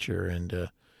shutoff feature, and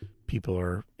people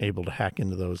are able to hack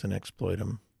into those and exploit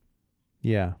them.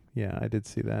 Yeah, I did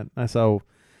see that. I saw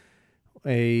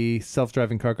a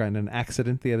self-driving car got in an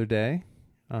accident the other day,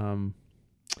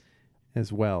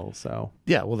 as well. So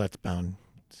yeah, well, that's bound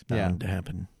to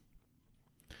happen.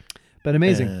 But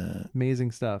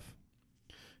amazing stuff.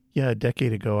 Yeah, a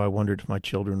decade ago, I wondered if my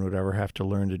children would ever have to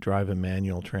learn to drive a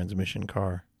manual transmission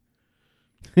car.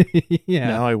 Yeah.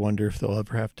 Now I wonder if they'll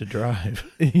ever have to drive.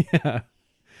 Yeah.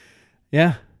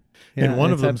 Yeah. And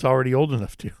one of them's already old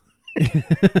enough to.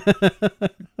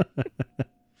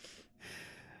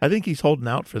 I think he's holding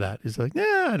out for that. He's like,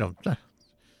 I don't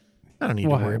need to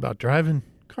worry about driving.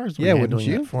 Cars will be handling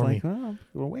it for me.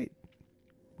 Well, wait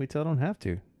till I don't have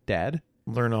to, Dad.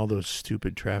 Learn all those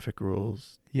stupid traffic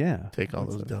rules. Yeah. Take all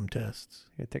those dumb tests.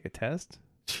 You gotta take a test?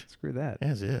 Screw that.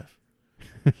 As if.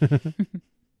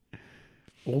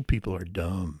 Old people are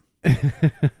dumb.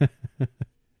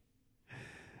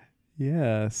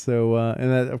 Yeah. So,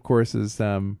 and that, of course, is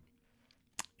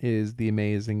the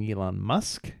amazing Elon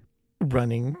Musk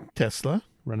running Tesla.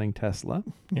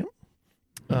 Yep.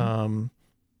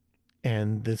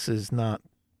 And this is not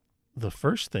the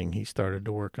first thing he started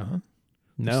to work on.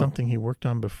 No. Something he worked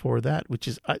on before that, which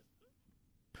is,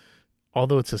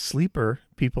 although it's a sleeper,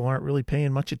 people aren't really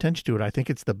paying much attention to it. I think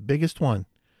it's the biggest one.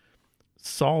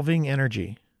 Solving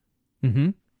energy.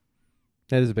 Mm-hmm.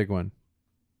 That is a big one.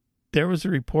 There was a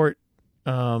report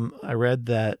I read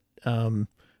that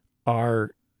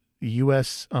our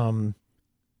U.S. Carbon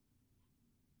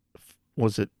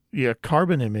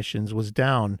emissions was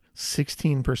down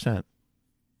 16%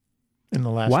 in the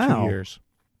last 2 years.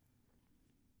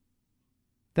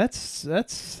 That's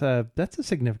a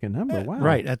significant number. Wow.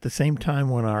 Right. At the same time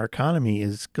when our economy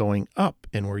is going up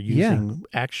and we're using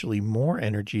actually more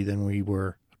energy than we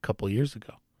were a couple of years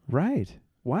ago. Right.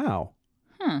 Wow.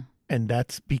 Huh. And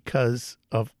that's because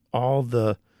of all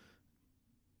the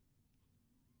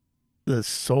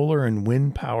solar and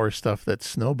wind power stuff that's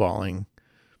snowballing.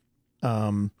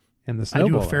 And the snowball. I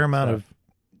do a fair amount of.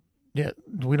 Yeah,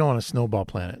 we don't want a snowball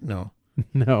planet. No.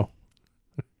 No.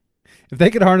 If they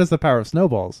could harness the power of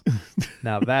snowballs,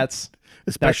 now that's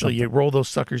especially you roll those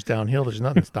suckers downhill. There's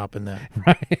nothing stopping that.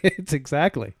 Right. It's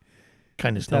exactly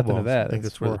kind of snowballs. I think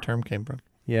that's where the term came from.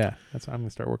 Yeah, I'm going to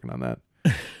start working on that.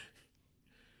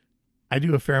 I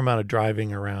do a fair amount of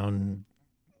driving around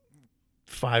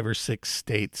 5 or 6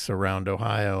 states around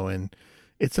Ohio, and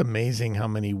it's amazing how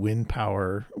many wind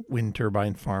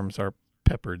turbine farms are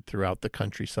peppered throughout the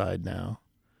countryside now.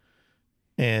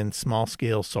 And small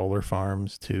scale solar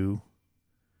farms too.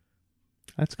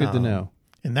 That's good to know.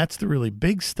 And that's the really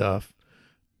big stuff.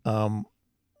 The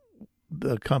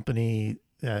company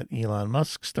that Elon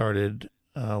Musk started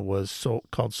was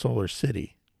called Solar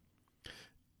City.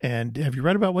 And have you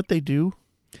read about what they do?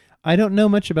 I don't know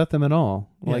much about them at all.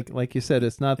 Yeah. Like you said,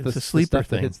 it's not the sleeper stuff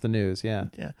that hits the news. Yeah.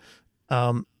 Yeah.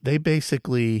 They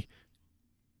basically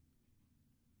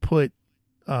put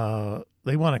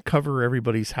they want to cover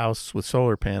everybody's house with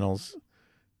solar panels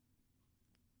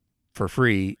for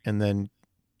free and then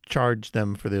charge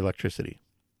them for the electricity.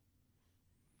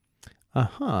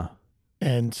 Uh-huh.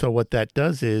 And so what that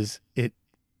does is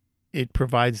it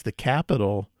provides the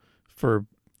capital for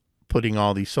putting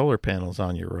all these solar panels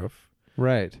on your roof.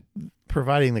 Right.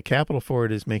 Providing the capital for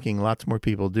it is making lots more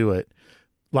people do it.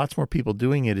 Lots more people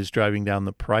doing it is driving down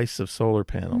the price of solar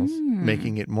panels,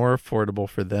 making it more affordable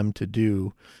for them to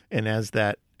do. And as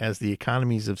the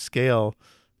economies of scale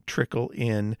trickle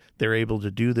in, they're able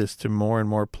to do this to more and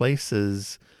more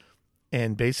places.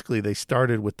 And basically they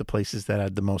started with the places that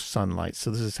had the most sunlight.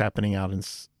 So this is happening out in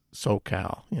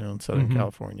SoCal, in Southern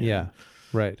California. Yeah,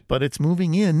 right. But it's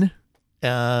moving in,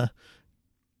 and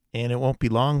it won't be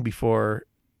long before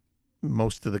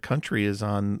most of the country is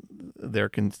on their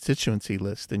constituency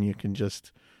list, and you can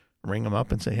just ring them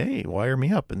up and say, hey, wire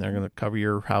me up. And they're going to cover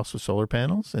your house with solar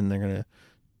panels, and they're going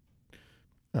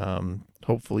to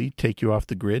hopefully take you off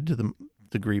the grid to the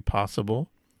degree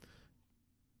possible.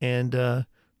 And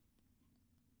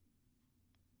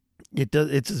It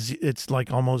does. It's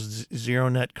like almost zero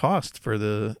net cost for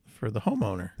the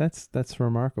homeowner. That's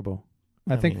remarkable.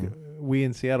 I think we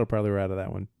in Seattle probably were out of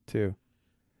that one too.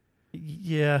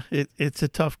 Yeah, it's a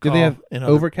tough call. Do they have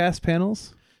overcast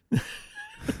panels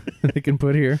they can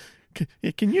put here?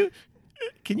 Can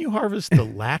you harvest the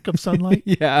lack of sunlight?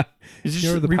 Yeah. You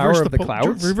just the power of the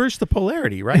clouds? Reverse the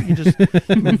polarity, right? You just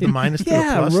move the minus to the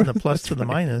plus and the plus to the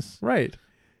minus. Right.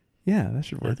 Yeah, that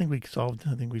should work. I think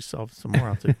we solved some more.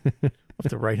 I'll have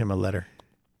to write him a letter.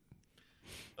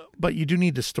 But you do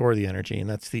need to store the energy, and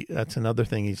that's another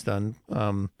thing he's done.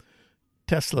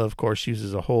 Tesla, of course,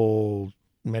 uses a whole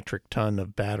metric ton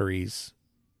of batteries,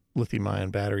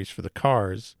 lithium-ion batteries for the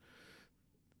cars.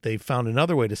 They found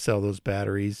another way to sell those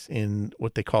batteries in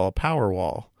what they call a power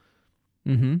wall,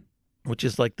 which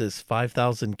is like this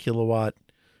 5,000 kilowatt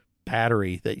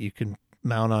battery that you can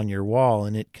mount on your wall,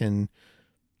 and it can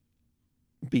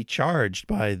be charged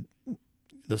by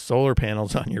the solar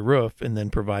panels on your roof and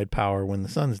then provide power when the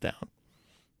sun's down.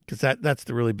 Because that's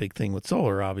the really big thing with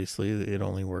solar, obviously. It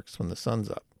only works when the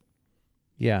sun's up.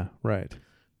 Yeah, right.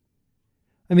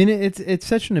 I mean, it's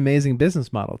such an amazing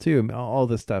business model, too. All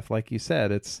this stuff, like you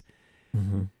said, it's,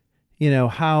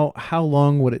 how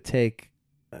long would it take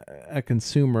a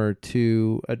consumer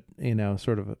to,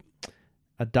 sort of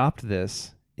adopt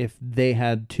this if they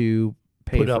had to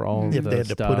pay for all of the stuff? If they had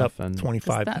to put up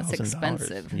 $25,000. That's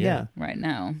expensive right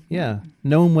now. Yeah.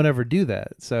 No one would ever do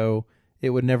that. So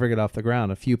it would never get off the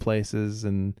ground. A few places,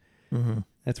 and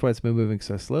that's why it's been moving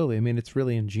so slowly. I mean, it's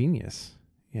really ingenious,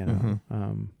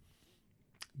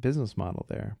 business model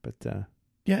there. But so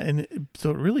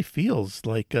it really feels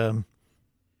like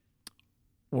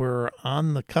we're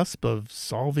on the cusp of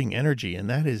solving energy, and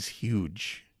that is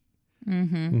huge.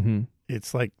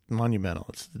 It's like monumental.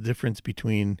 It's the difference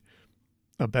between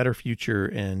a better future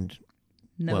and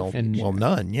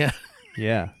none.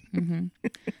 Yeah. And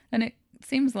it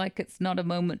seems like it's not a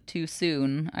moment too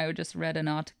soon. I just read an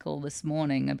article this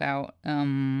morning about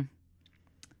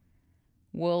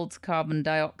world's carbon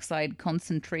dioxide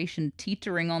concentration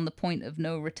teetering on the point of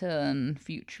no return,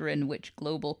 future in which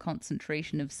global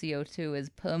concentration of CO2 is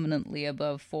permanently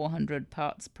above 400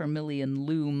 parts per million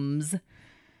looms.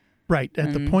 Right,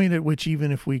 at the point at which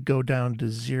even if we go down to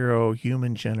zero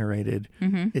human-generated,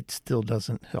 it still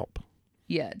doesn't help.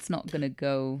 Yeah, it's not going to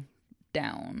go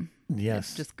down. Yes.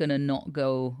 It's just going to not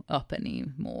go up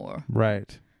anymore.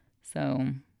 Right. So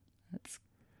it's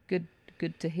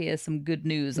good to hear some good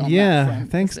news on that front.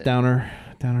 Thanks, Downer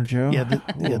Joe. Yeah,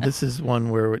 this is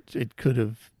one where we could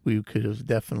have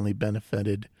definitely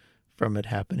benefited from it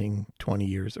happening 20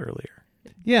 years earlier.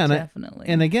 Yeah, definitely.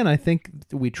 And again, I think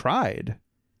we tried.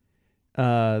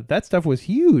 That stuff was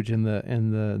huge in the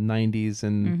 90s,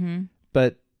 and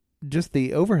but just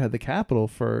the overhead, the capital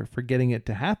for getting it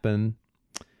to happen,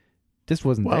 just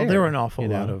wasn't there. Well, there were an awful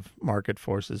lot of market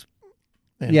forces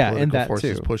and political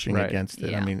forces pushing against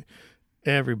it. I mean,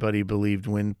 everybody believed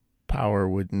wind power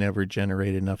would never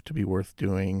generate enough to be worth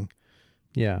doing.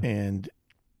 Yeah,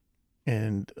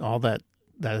 and all that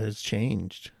has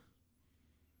changed,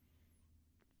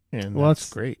 and that's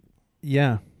great.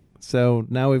 Yeah. So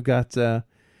now we've got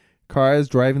cars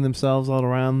driving themselves all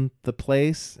around the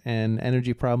place, and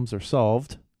energy problems are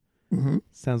solved.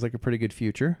 Sounds like a pretty good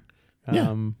future.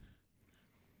 Yeah.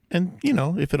 And,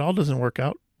 if it all doesn't work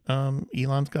out,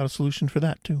 Elon's got a solution for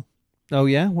that, too. Oh,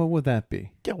 yeah? What would that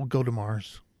be? Yeah, we'll go to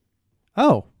Mars.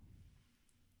 Oh.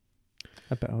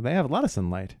 They have a lot of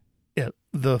sunlight. Yeah.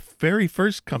 The very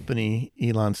first company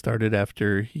Elon started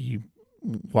after he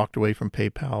walked away from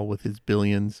PayPal with his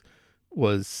billions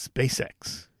was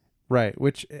SpaceX. Right,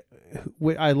 which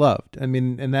I loved. I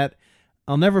mean, and that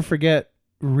I'll never forget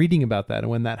reading about that and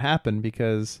when that happened,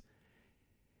 because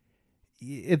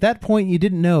at that point you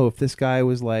didn't know if this guy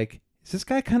was like, is this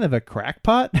guy kind of a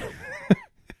crackpot?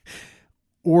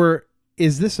 Or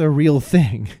is this a real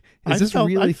thing?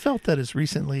 I felt that as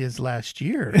recently as last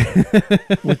year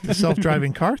with the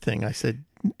self-driving car thing. I said,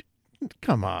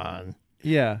 come on.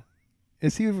 Yeah.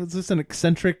 Was this an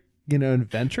eccentric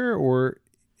inventor, or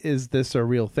is this a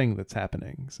real thing that's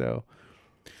happening? So,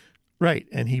 right,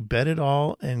 and he bet it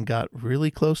all and got really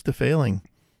close to failing.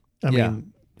 I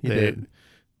mean,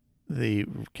 they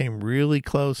came really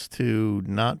close to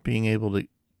not being able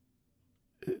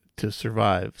to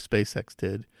survive. SpaceX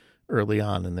did early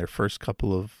on in their first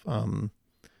couple of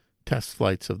test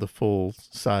flights of the full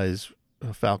size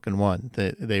Falcon 1.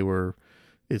 They were.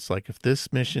 It's like, if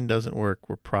this mission doesn't work,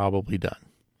 we're probably done.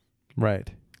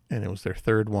 Right. And it was their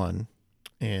third one,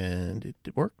 and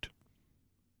it worked.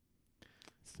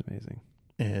 It's amazing.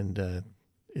 And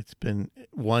it's been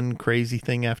one crazy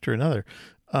thing after another.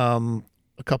 A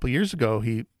couple years ago,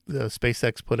 the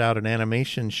SpaceX put out an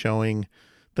animation showing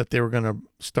that they were going to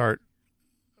start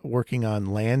working on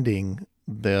landing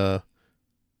the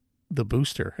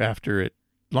booster after it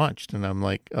launched, and I'm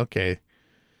like, okay,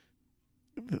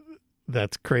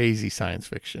 that's crazy science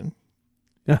fiction.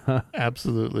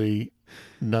 Absolutely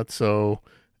not so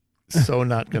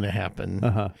not going to happen.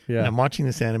 Yeah. And I'm watching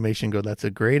this animation go, that's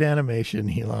a great animation,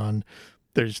 Elon.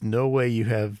 There's no way you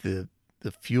have the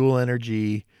fuel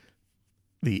energy,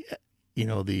 the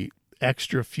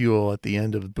extra fuel at the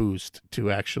end of the boost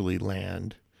to actually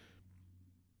land.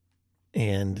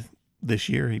 And this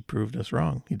year he proved us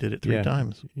wrong. He did it 3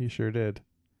 times. He sure did.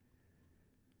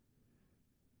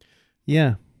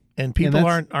 Yeah. And people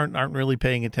aren't really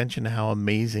paying attention to how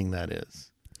amazing that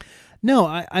is. No,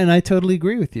 I totally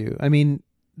agree with you. I mean,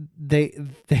 they're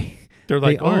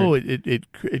like, oh,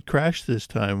 it crashed this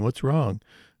time. What's wrong?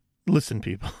 Listen,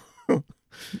 people,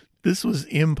 this was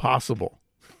impossible.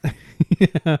 Yeah,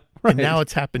 right. And now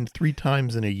it's happened 3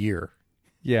 times in a year.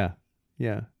 Yeah,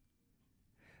 yeah.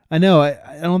 I know.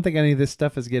 I don't think any of this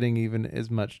stuff is getting even as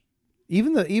much.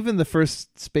 Even the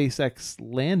first SpaceX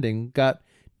landing got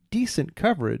decent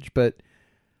coverage, but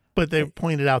they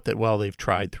pointed out that they've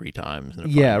tried 3 times.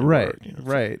 And yeah, right,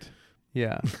 right,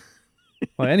 yeah.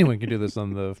 Well, anyone can do this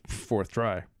on the 4th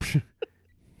try.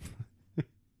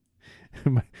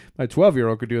 my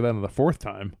 12-year-old could do that on the 4th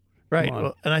time. Right.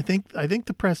 Well, and I think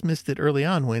the press missed it early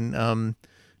on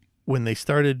when they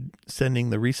started sending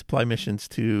the resupply missions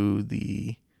to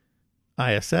the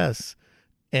ISS,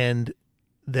 and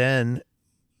then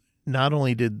not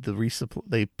only did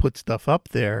they put stuff up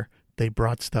there, they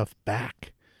brought stuff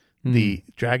back. The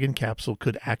Dragon capsule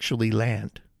could actually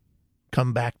land,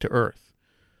 come back to Earth.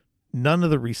 None of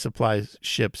the resupply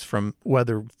ships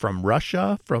whether from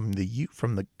Russia, from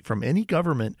any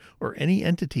government or any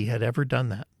entity had ever done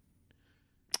that.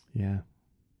 Yeah.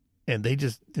 And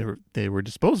they were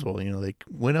disposable. They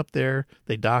went up there,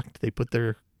 they docked, they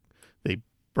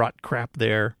brought crap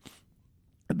there.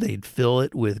 They'd fill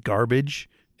it with garbage,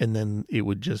 and then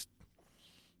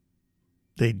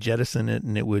they'd jettison it,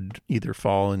 and it would either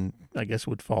fall, and I guess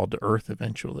would fall to Earth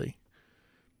eventually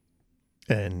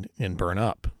and burn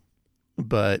up.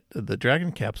 But the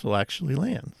Dragon capsule actually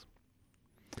lands.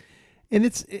 And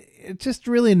it's just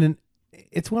really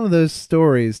it's one of those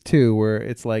stories too, where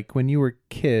it's like when you were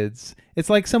kids, it's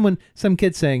like some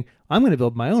kid saying, I'm going to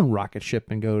build my own rocket ship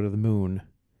and go to the moon.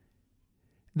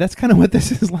 That's kind of what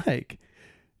this is like.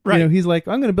 Right. He's like,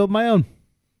 I'm going to build my own.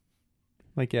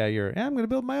 Like, yeah, I'm going to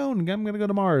build my own. I'm going to go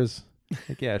to Mars.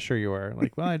 Like, yeah, sure you are.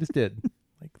 Like, well, I just did.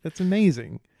 Like, that's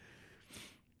amazing.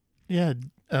 Yeah.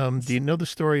 Do you know the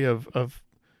story of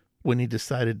when he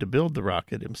decided to build the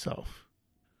rocket himself?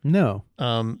 No.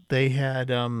 They had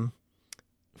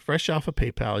fresh off of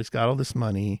PayPal. He's got all this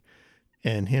money,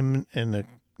 and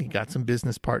he got some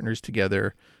business partners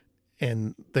together,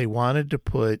 and they wanted to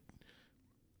put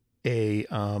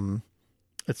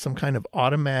some kind of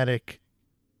automatic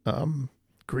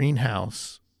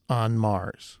greenhouse on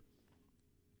Mars.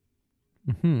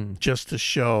 Mm-hmm. Just to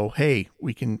show, hey,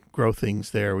 we can grow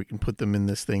things there. We can put them in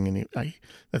this thing, and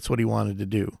that's what he wanted to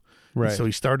do. Right. And so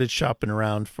he started shopping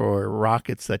around for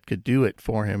rockets that could do it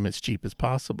for him as cheap as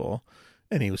possible.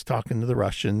 And he was talking to the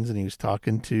Russians, and he was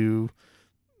talking to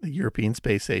the European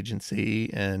Space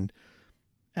Agency. And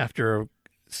after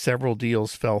several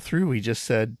deals fell through, he just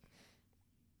said,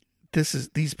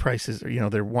 these prices are,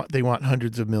 they want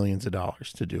hundreds of millions of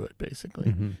dollars to do it,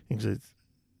 basically. Mm-hmm. He said,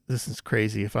 this is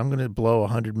crazy. If I'm going to blow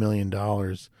 $100 million,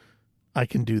 I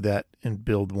can do that and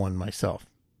build one myself.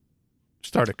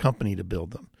 Start a company to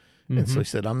build them. Mm-hmm. And so he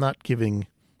said, I'm not giving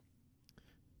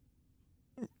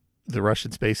the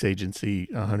Russian Space Agency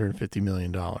 $150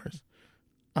 million.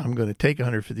 I'm going to take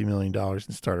 $150 million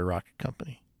and start a rocket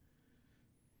company.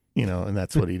 And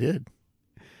that's what he did.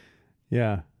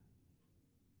 Yeah.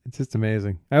 It's just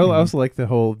amazing. I also like the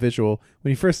whole visual.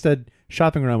 When you first said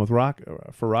shopping around with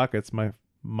for rockets,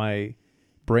 my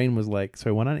brain was like, so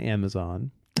I went on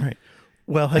Amazon. Right.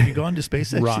 Well, have you gone to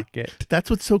SpaceX? Rocket. That's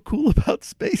what's so cool about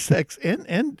SpaceX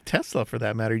and Tesla, for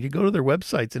that matter. You go to their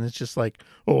websites, and it's just like,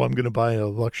 oh, I'm going to buy a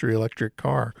luxury electric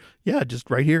car. Yeah, just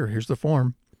right here. Here's the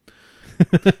form.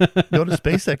 Go to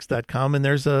SpaceX.com, and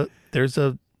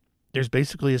there's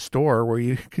basically a store where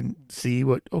you can see you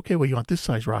want this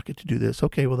size rocket to do this.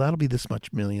 Okay, well, that'll be this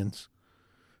much millions.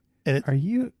 And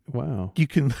wow. You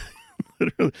can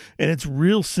literally, and it's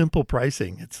real simple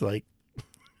pricing. It's like,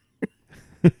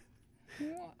 what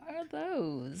are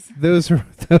those?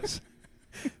 Those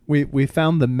we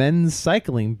found the men's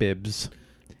cycling bibs.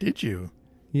 Did you?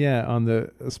 Yeah, on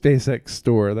the SpaceX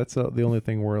store. That's the only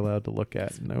thing we're allowed to look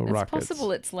at. No it's rockets. It's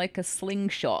possible it's like a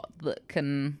slingshot that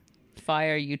can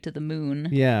fire you to the moon.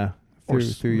 Yeah, or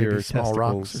through maybe your small testicles.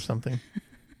 rocks or something.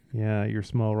 Yeah, your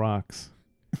small rocks.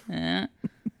 Yeah.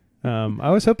 I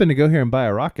was hoping to go here and buy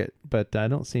a rocket, but I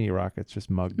don't see any rockets, just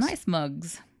mugs. Nice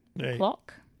mugs. Hey.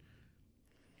 Clock.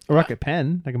 A rocket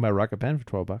pen. I can buy a rocket pen for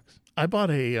 $12. I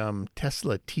bought a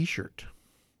Tesla T-shirt.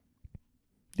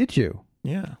 Did you?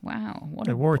 Yeah. Wow. What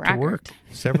I a wore it to braggart. work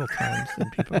several times,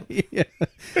 and people. Yeah.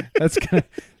 That's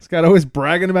Scott always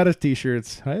bragging about his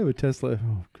T-shirts. I have a Tesla.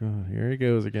 Oh God, here he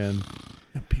goes again.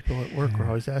 And people at work were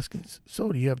always asking,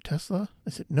 "So, do you have a Tesla?"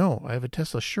 I said, "No, I have a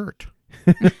Tesla shirt.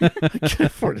 I can't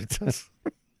afford a Tesla."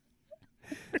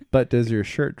 But does your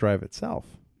shirt drive itself?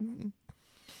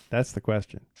 That's the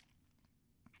question.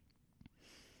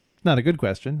 Not a good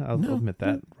question. I'll admit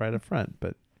that right up front,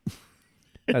 but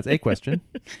that's a question.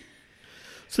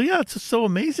 So yeah, it's so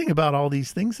amazing about all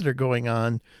these things that are going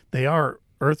on. They are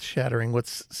earth-shattering.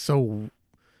 What's so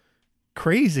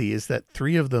crazy is that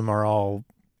 3 of them are all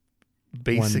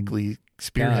basically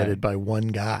spearheaded by one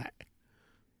guy.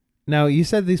 Now, you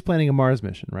said he's planning a Mars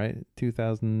mission, right?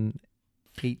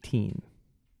 2018.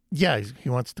 Yeah, he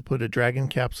wants to put a Dragon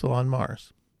capsule on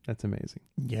Mars. That's amazing.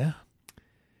 Yeah.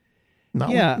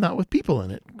 Not with people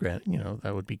in it.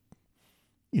 That would be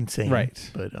insane. Right.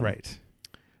 But right.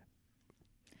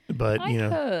 But I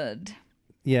heard.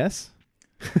 Yes.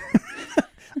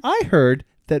 I heard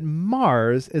that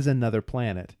Mars is another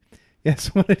planet. Yes.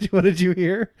 What did you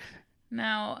hear?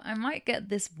 Now, I might get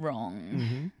this wrong.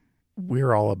 Mm-hmm.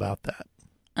 We're all about that.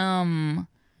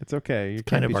 It's okay. You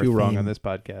kind can't of be too our wrong theme. on this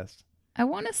podcast. I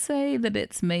want to say that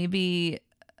it's maybe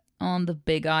on the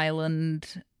big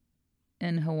island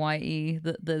in Hawaii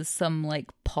that there's some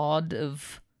like pod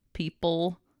of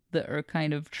people that are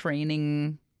kind of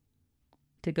training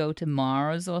to go to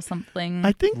Mars or something.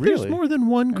 I think Really? there's more than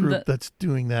one And group that's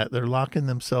doing that. They're locking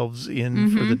themselves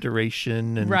in for the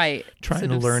duration and trying sort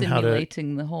to of learn how to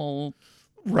simulating the whole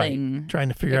thing. trying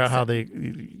to figure out how they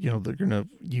they're going to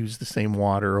use the same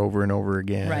water over and over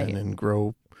again and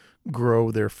grow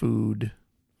their food.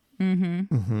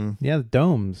 Yeah, the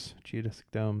domes, geodesic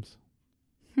domes.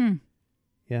 Hmm.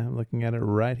 Yeah, I'm looking at it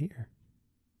right here.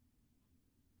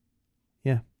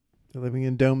 Yeah, they're living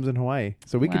in domes in Hawaii,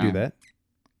 so we could do Wow. that.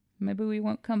 Maybe we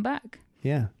won't come back.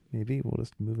 Yeah, maybe we'll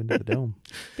just move into the dome.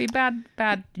 Be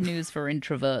bad news for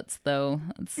introverts, though.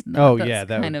 That's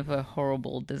kind of a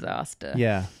horrible disaster.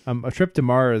 Yeah, a trip to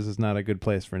Mars is not a good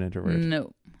place for an introvert.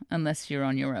 No, unless you're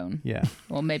on your own. Yeah,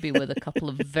 Or maybe with a couple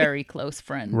of very close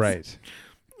friends. right.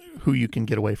 Who you can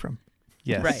get away from.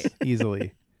 Yes, Right.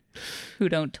 easily. Who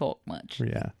don't talk much.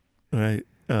 Yeah. Right.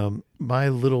 My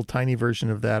little tiny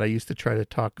version of that, I used to try to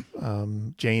talk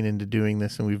Jane into doing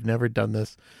this, and we've never done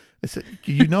this. I said,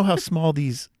 you know how small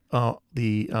these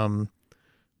the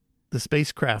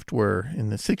spacecraft were in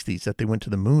the 60s that they went to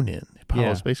the moon in, the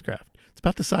Apollo spacecraft. It's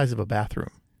about the size of a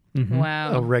bathroom. Mm-hmm.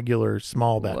 Wow. A regular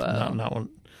small bathroom, Whoa. not one.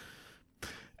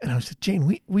 And I said,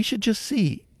 Jane, we should just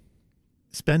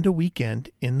spend a weekend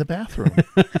in the bathroom.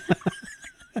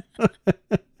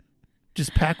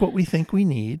 Just pack what we think we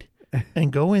need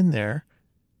and go in there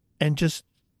and just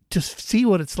see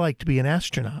what it's like to be an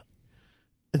astronaut.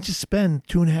 And just spend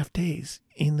 2.5 days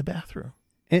in the bathroom.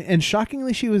 And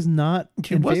shockingly, she was not.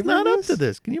 She was not up to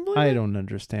this. Can you believe it? I don't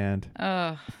understand.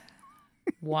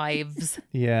 Wives.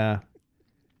 Yeah.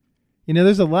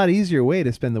 There's a lot easier way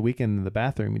to spend the weekend in the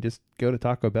bathroom. You just go to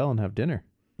Taco Bell and have dinner.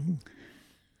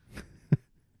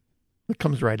 It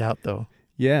comes right out, though.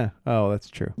 Yeah. Oh, that's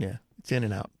true. Yeah. It's In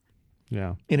and Out.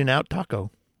 Yeah. In and Out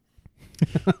Taco.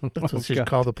 That's what you should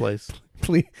call the place.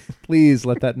 Please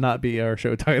let that not be our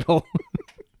show title.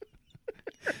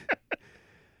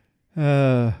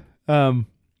 So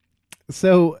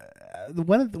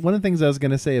one of the things I was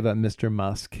going to say about Mr.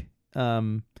 Musk,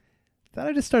 that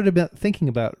I just started thinking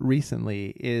about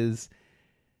recently is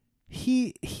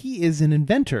he is an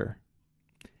inventor,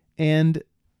 and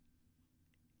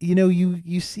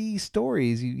you see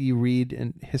stories, you read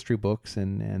in history books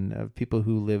and of people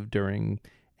who lived during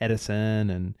Edison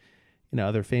and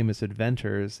other famous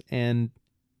inventors and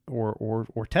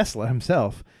or Tesla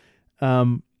himself.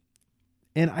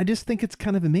 And I just think it's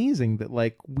kind of amazing that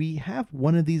we have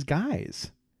one of these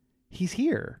guys. He's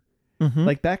here.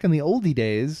 Mm-hmm. Back in the oldie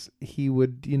days, he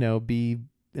would, be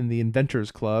in the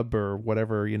inventors club or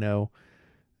whatever,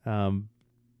 the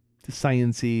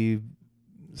science-y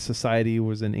society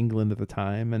was in England at the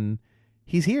time, and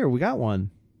he's here. We got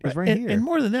one. He's right here. And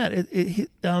more than that,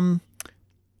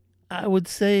 I would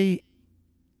say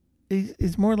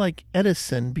is more like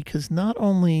Edison, because not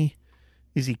only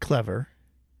is he clever,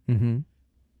 mm-hmm.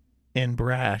 and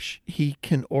brash, he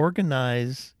can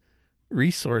organize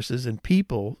resources and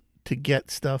people to get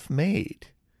stuff made.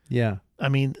 Yeah. I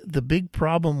mean, the big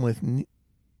problem with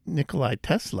Nikola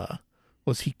Tesla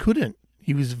was he couldn't.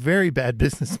 He was a very bad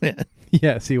businessman.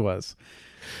 Yes, he was.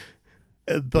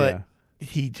 But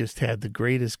he just had the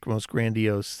greatest, most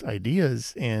grandiose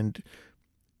ideas, and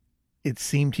it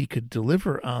seemed he could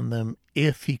deliver on them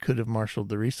if he could have marshaled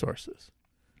the resources.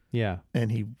 Yeah.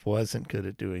 And he wasn't good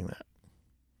at doing that.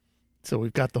 So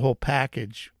we've got the whole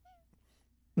package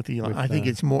with Elon. I think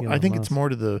it's more. I think it's more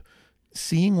to the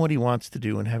seeing what he wants to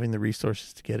do and having the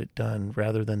resources to get it done,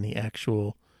 rather than the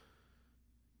actual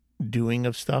doing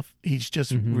of stuff. He's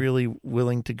just really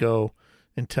willing to go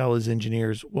and tell his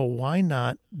engineers, "Well, why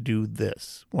not do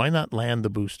this? Why not land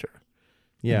the booster?"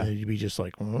 Yeah, and you'd be just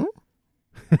like, "Huh?"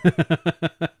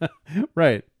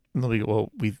 Right. And they'll be,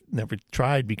 "Well, we've never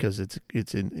tried because it's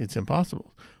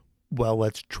impossible." Well,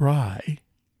 let's try.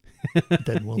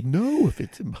 Then we'll know if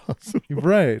it's impossible.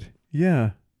 Right.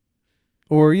 Yeah.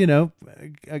 Or,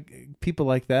 people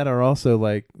like that are also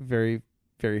like very,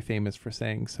 very famous for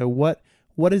saying, so what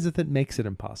is it that makes it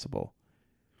impossible?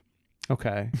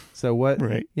 Okay. So what,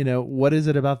 right. What is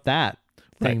it about that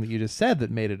thing that you just said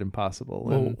that made it impossible?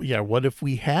 Well, yeah. What if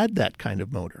we had that kind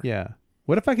of motor? Yeah.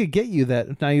 What if I could get you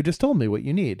that? Now you just told me what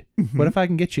you need. What if I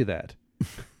can get you that?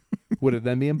 Would it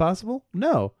then be impossible?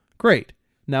 No. Great.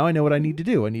 Now I know what I need to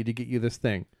do. I need to get you this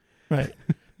thing. Right.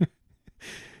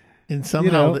 And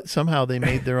somehow they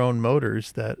made their own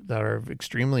motors that are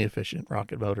extremely efficient,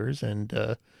 rocket motors, and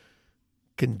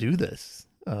can do this.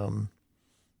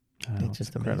 It's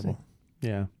just incredible.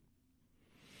 Yeah.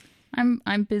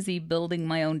 I'm busy building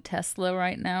my own Tesla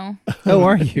right now. Oh,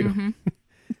 are you?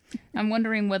 I'm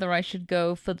wondering whether I should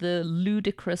go for the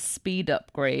ludicrous speed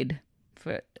upgrade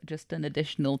for just an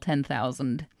additional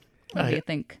 10,000. What do you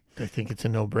think? I think it's a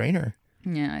no-brainer.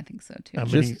 Yeah, I think so too.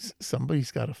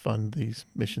 Somebody's got to fund these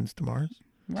missions to Mars.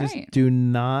 Right. Just do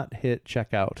not hit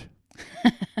checkout.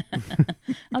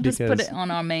 I'll just put it on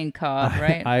our main card,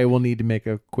 right? I will need to make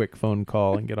a quick phone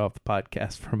call and get off the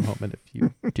podcast for a moment if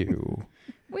you do.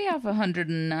 We have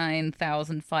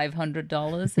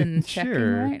 $109,500 in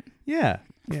checking, right? Yeah.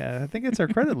 Yeah, I think it's our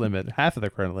credit limit. Half of the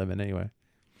credit limit anyway.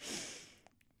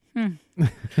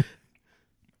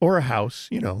 Or a house,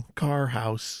 car,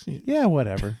 house. Yeah,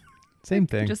 whatever. Same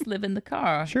thing. Just live in the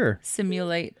car. Sure.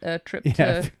 Simulate a trip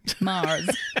to Mars.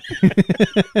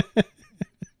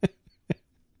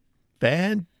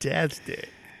 Fantastic.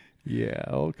 Yeah,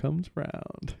 all comes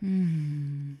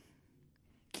round.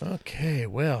 Okay,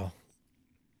 well,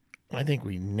 I think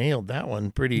we nailed that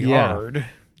one pretty hard.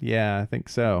 Yeah, I think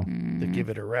so. To give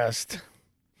it a rest.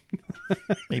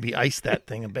 Maybe ice that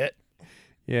thing a bit.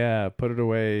 Yeah, put it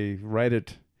away. Write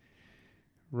it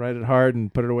hard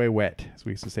and put it away wet, as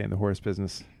we used to say in the horse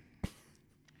business.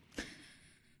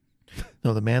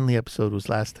 No, the manly episode was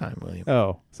last time, William.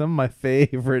 Oh, some of my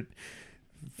favorite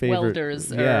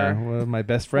welders. Yeah, one of my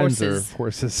best friends are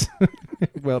horses.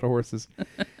 Welder horses.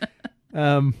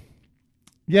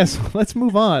 Yes, let's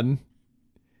move on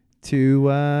to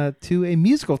a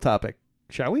musical topic,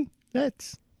 shall we?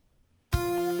 Let's.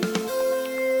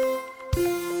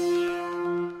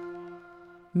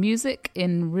 Music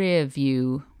in rear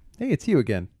view. Hey, it's you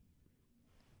again.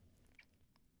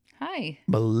 Hi.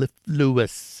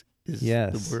 Mellifluous is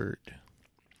the word.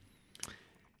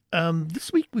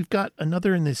 This week we've got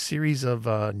another in this series of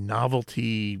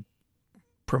novelty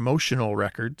promotional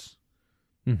records.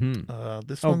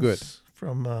 This one's good.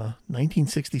 From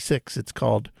 1966. It's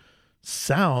called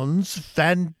Sounds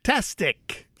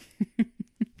Fantastic.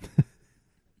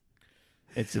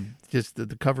 It's just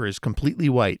the cover is completely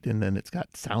white, and then it's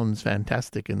got Sounds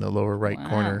Fantastic in the lower right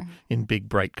corner in big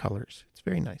bright colors. It's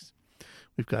very nice.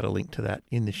 We've got a link to that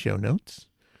in the show notes.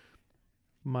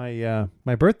 My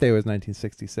birthday was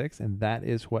 1966, and that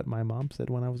is what my mom said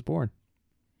when I was born.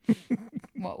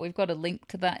 What, we've got a link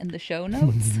to that in the show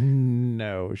notes?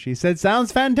 No, she said,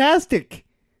 sounds fantastic.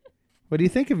 What do you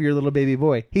think of your little baby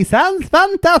boy? He sounds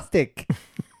fantastic.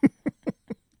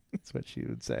 That's what she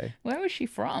would say. Where was she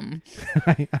from?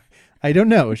 I don't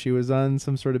know. She was on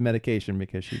some sort of medication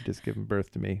because she'd just given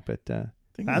birth to me. But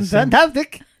sounds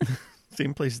fantastic.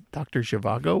 Same place Dr.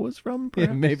 Zhivago was from,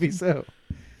 perhaps? Yeah, maybe so.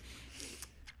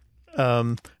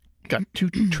 Got two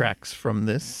tracks from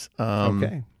this.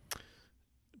 Okay.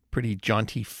 Pretty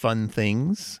jaunty, fun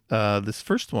things. This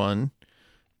first one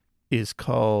is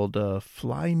called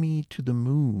Fly Me to the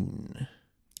Moon.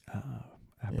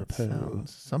 Apropos. It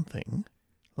sounds something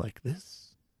like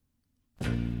this.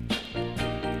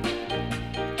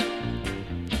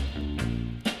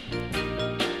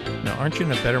 Now, aren't you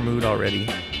in a better mood already?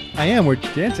 I am. We're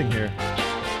dancing here.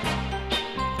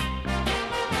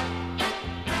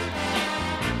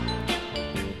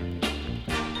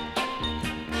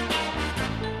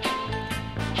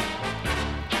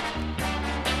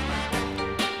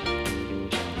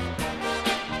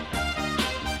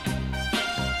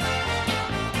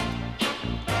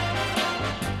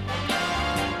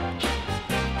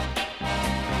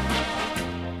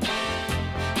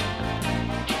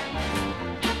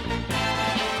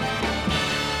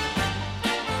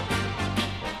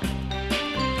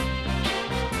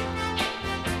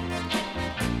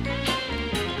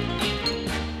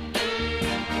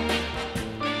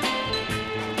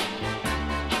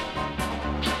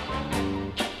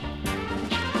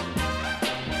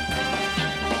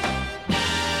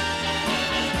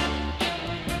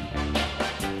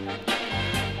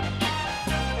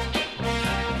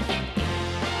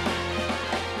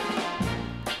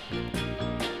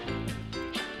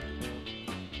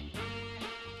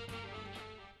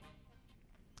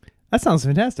 That sounds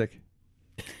fantastic.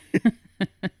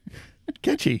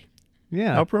 Catchy.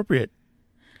 Yeah. How appropriate.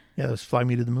 Yeah, that was Fly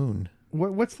Me to the Moon.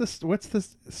 What's the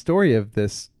story of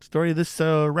this? Story of this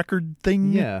record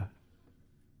thing? Yeah.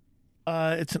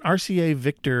 It's an RCA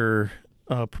Victor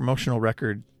promotional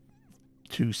record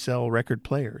to sell record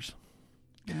players.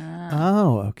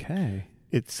 Oh, okay.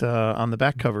 It's on the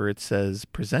back cover. It says,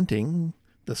 presenting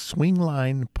the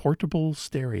Swingline Portable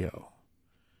Stereo.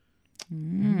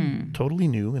 Totally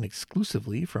new and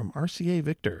exclusively from RCA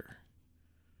Victor.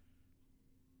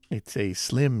 It's a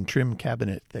slim, trim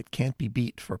cabinet that can't be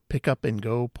beat for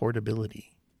pick-up-and-go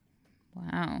portability.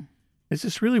 Wow. It's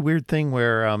this really weird thing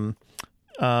where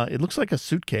it looks like a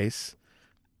suitcase,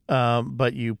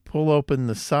 but you pull open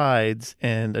the sides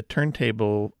and a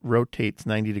turntable rotates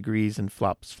 90 degrees and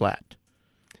flops flat.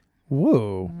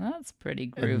 Whoa. That's pretty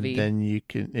groovy. And then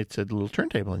it's a little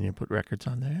turntable and you put records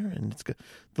on there, and it's got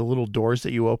the little doors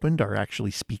that you opened are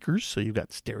actually speakers, so you've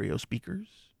got stereo speakers.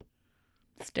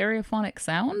 Stereophonic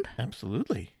sound?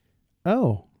 Absolutely.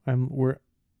 Oh,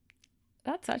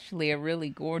 That's actually a really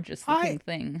gorgeous looking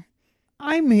thing.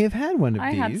 I may have had one of these.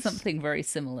 I had something very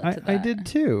similar to that. I did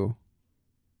too.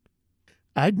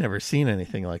 I'd never seen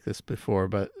anything like this before,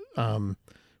 but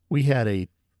we had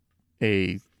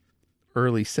a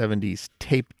early 70s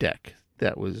tape deck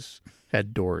that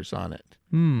had doors on it.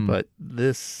 But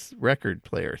this record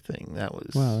player thing,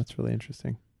 wow, that's really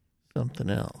interesting.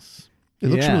 Something else. It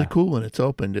looks really cool when it's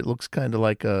opened. It looks kind of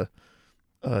like a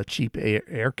cheap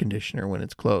air conditioner when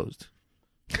it's closed.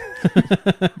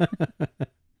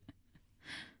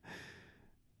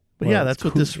 But yeah, that's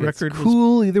what this record was.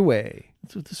 Cool either way.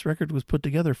 That's what this record was put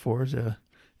together for. And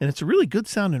it's a really good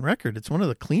sounding record. It's one of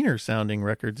the cleaner sounding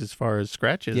records as far as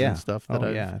scratches and stuff that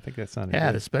I think that sounded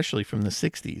had, good. especially from the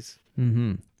 60s.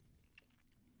 Mm-hmm.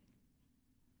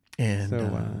 And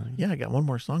I got one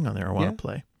more song on there I want to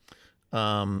play.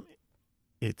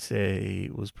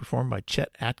 It was performed by Chet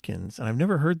Atkins, and I've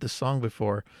never heard this song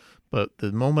before, but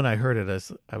the moment I heard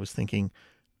it, I was thinking,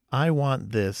 I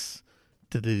want this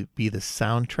to be the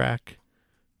soundtrack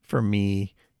for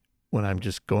me when I'm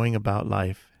just going about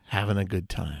life, having a good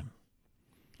time.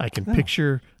 I can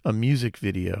picture a music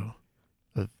video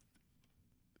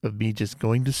of me just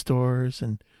going to stores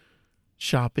and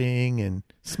shopping and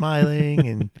smiling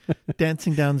and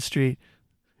dancing down the street.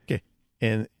 Okay.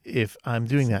 And if I'm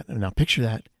doing that, now picture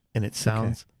that, and it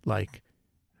sounds like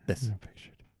this.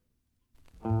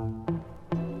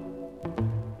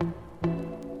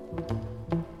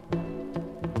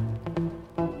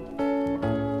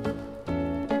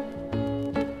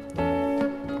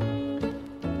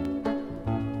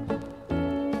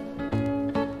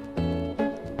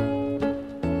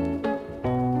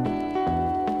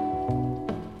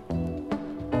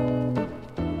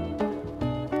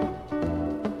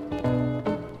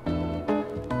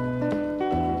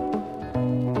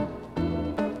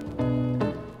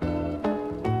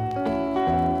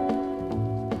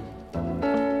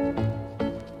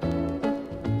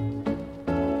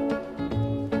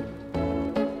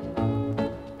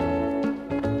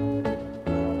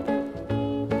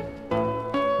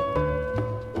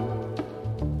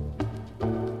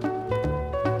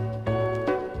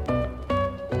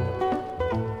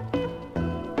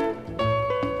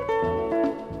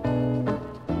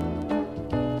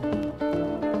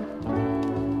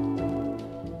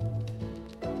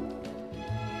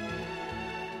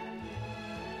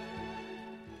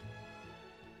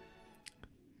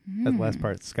 That last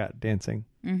part, Scott dancing.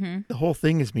 Mm-hmm. The whole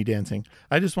thing is me dancing.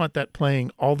 I just want that playing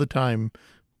all the time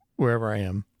wherever I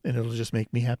am, and it'll just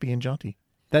make me happy and jaunty.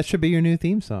 That should be your new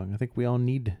theme song. I think we all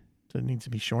need. So it needs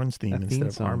to be Shorn's theme instead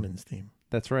of Armin's theme.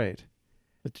 That's right.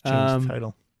 But to change the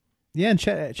title. Yeah, and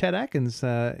Chet Atkins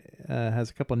has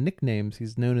a couple of nicknames.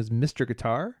 He's known as Mr.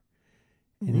 Guitar,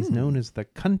 and he's known as the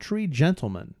Country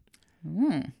Gentleman.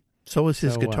 So is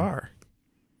his guitar.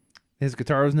 His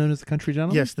guitar is known as the Country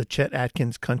Gentleman? Yes, the Chet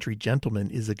Atkins Country Gentleman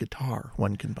is a guitar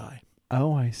one can buy.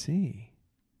 Oh, I see.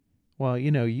 Well,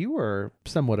 you were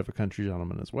somewhat of a country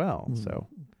gentleman as well, so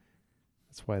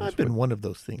that's why I've been one of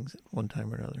those things at one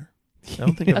time or another. I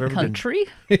don't think I've ever country?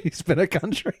 been. He's been a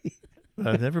country.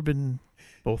 I've never been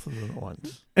both of them at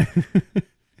once.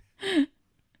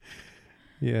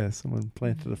 Yeah, someone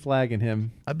planted a flag in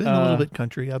him. I've been a little bit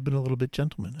country. I've been a little bit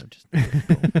gentleman. I've just.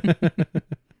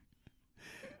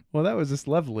 Well, that was just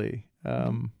lovely.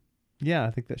 Yeah,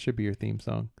 I think that should be your theme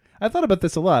song. I thought about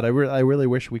this a lot. I really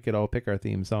wish we could all pick our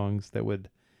theme songs that would,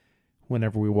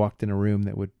 whenever we walked in a room,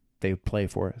 they would play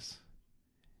for us,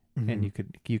 and you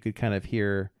could kind of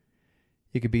hear,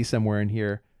 you could be somewhere and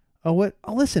hear, oh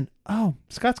listen, oh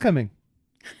Scott's coming.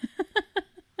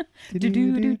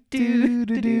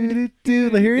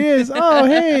 Here he is. Oh,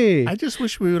 hey. I just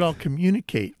wish we would all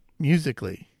communicate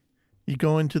musically. You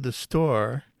go into the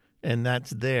store and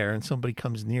that's there, and somebody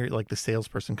comes near, like the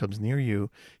salesperson comes near you.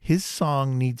 His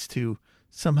song needs to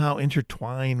somehow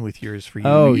intertwine with yours for you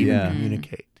to even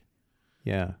communicate.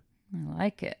 Yeah. I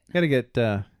like it. Gotta get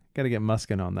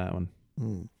Muskin on that one.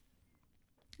 Mm.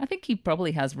 I think he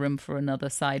probably has room for another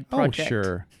side project. Oh,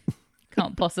 sure.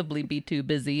 Can't possibly be too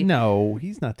busy. No,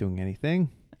 he's not doing anything.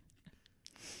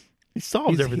 He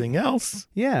solved everything else.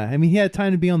 Yeah, I mean, he had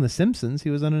time to be on The Simpsons. He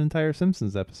was on an entire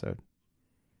Simpsons episode.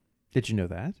 Did you know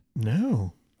that?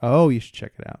 No. Oh, you should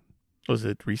check it out. Was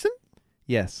it recent?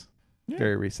 Yes,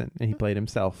 very recent. And he played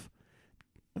himself.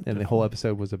 And the whole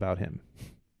episode was about him.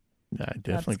 Yeah, I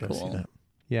definitely got to see that.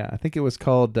 Yeah, I think it was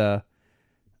called, I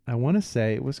want to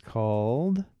say it was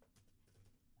called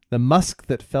The Musk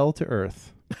That Fell to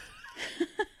Earth.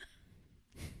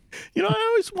 You know, I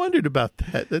always wondered about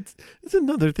that. That's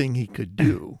another thing he could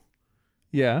do.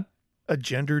 Yeah. A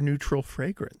gender-neutral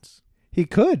fragrance. He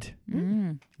could.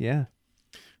 Mm. Yeah.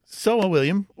 So,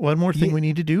 William, one more thing we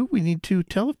need to do. We need to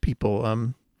tell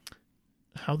people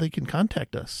how they can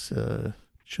contact us,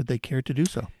 should they care to do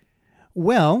so.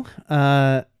 Well,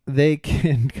 they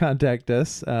can contact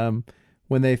us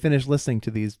when they finish listening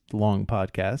to these long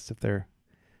podcasts. If they're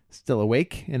still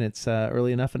awake and it's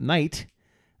early enough at night,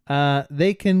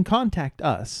 they can contact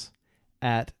us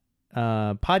at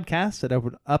podcast at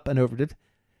up and over.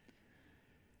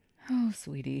 Oh,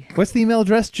 sweetie. What's the email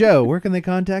address, Joe? Where can they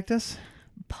contact us?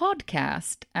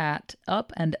 Podcast at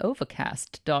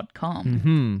upandovercast.com.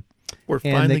 Mm-hmm. We're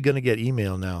finally going to get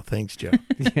email now. Thanks, Joe.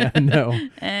 Yeah, no.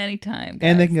 Anytime, guys.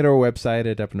 And they can go to our website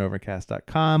at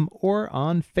upandovercast.com or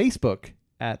on Facebook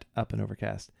at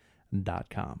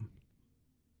upandovercast.com.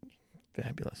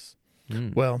 Fabulous.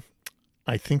 Mm. Well,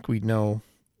 I think we know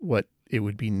what it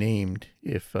would be named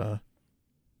if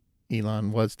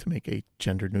Elon was to make a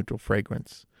gender-neutral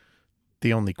fragrance.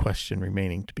 The only question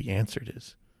remaining to be answered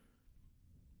is,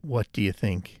 what do you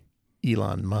think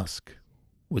Elon Musk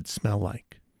would smell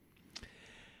like?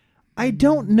 I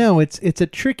don't know. It's a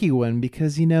tricky one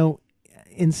because, you know,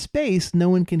 in space, no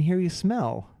one can hear you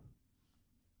smell.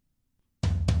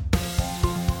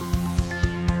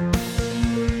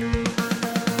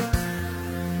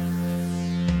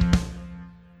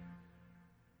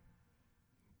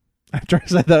 After I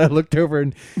said that, I looked over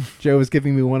and Joe was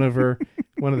giving me one of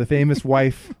the famous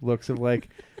wife looks of like,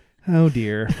 oh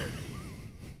dear.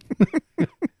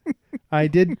 I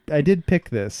did pick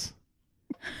this.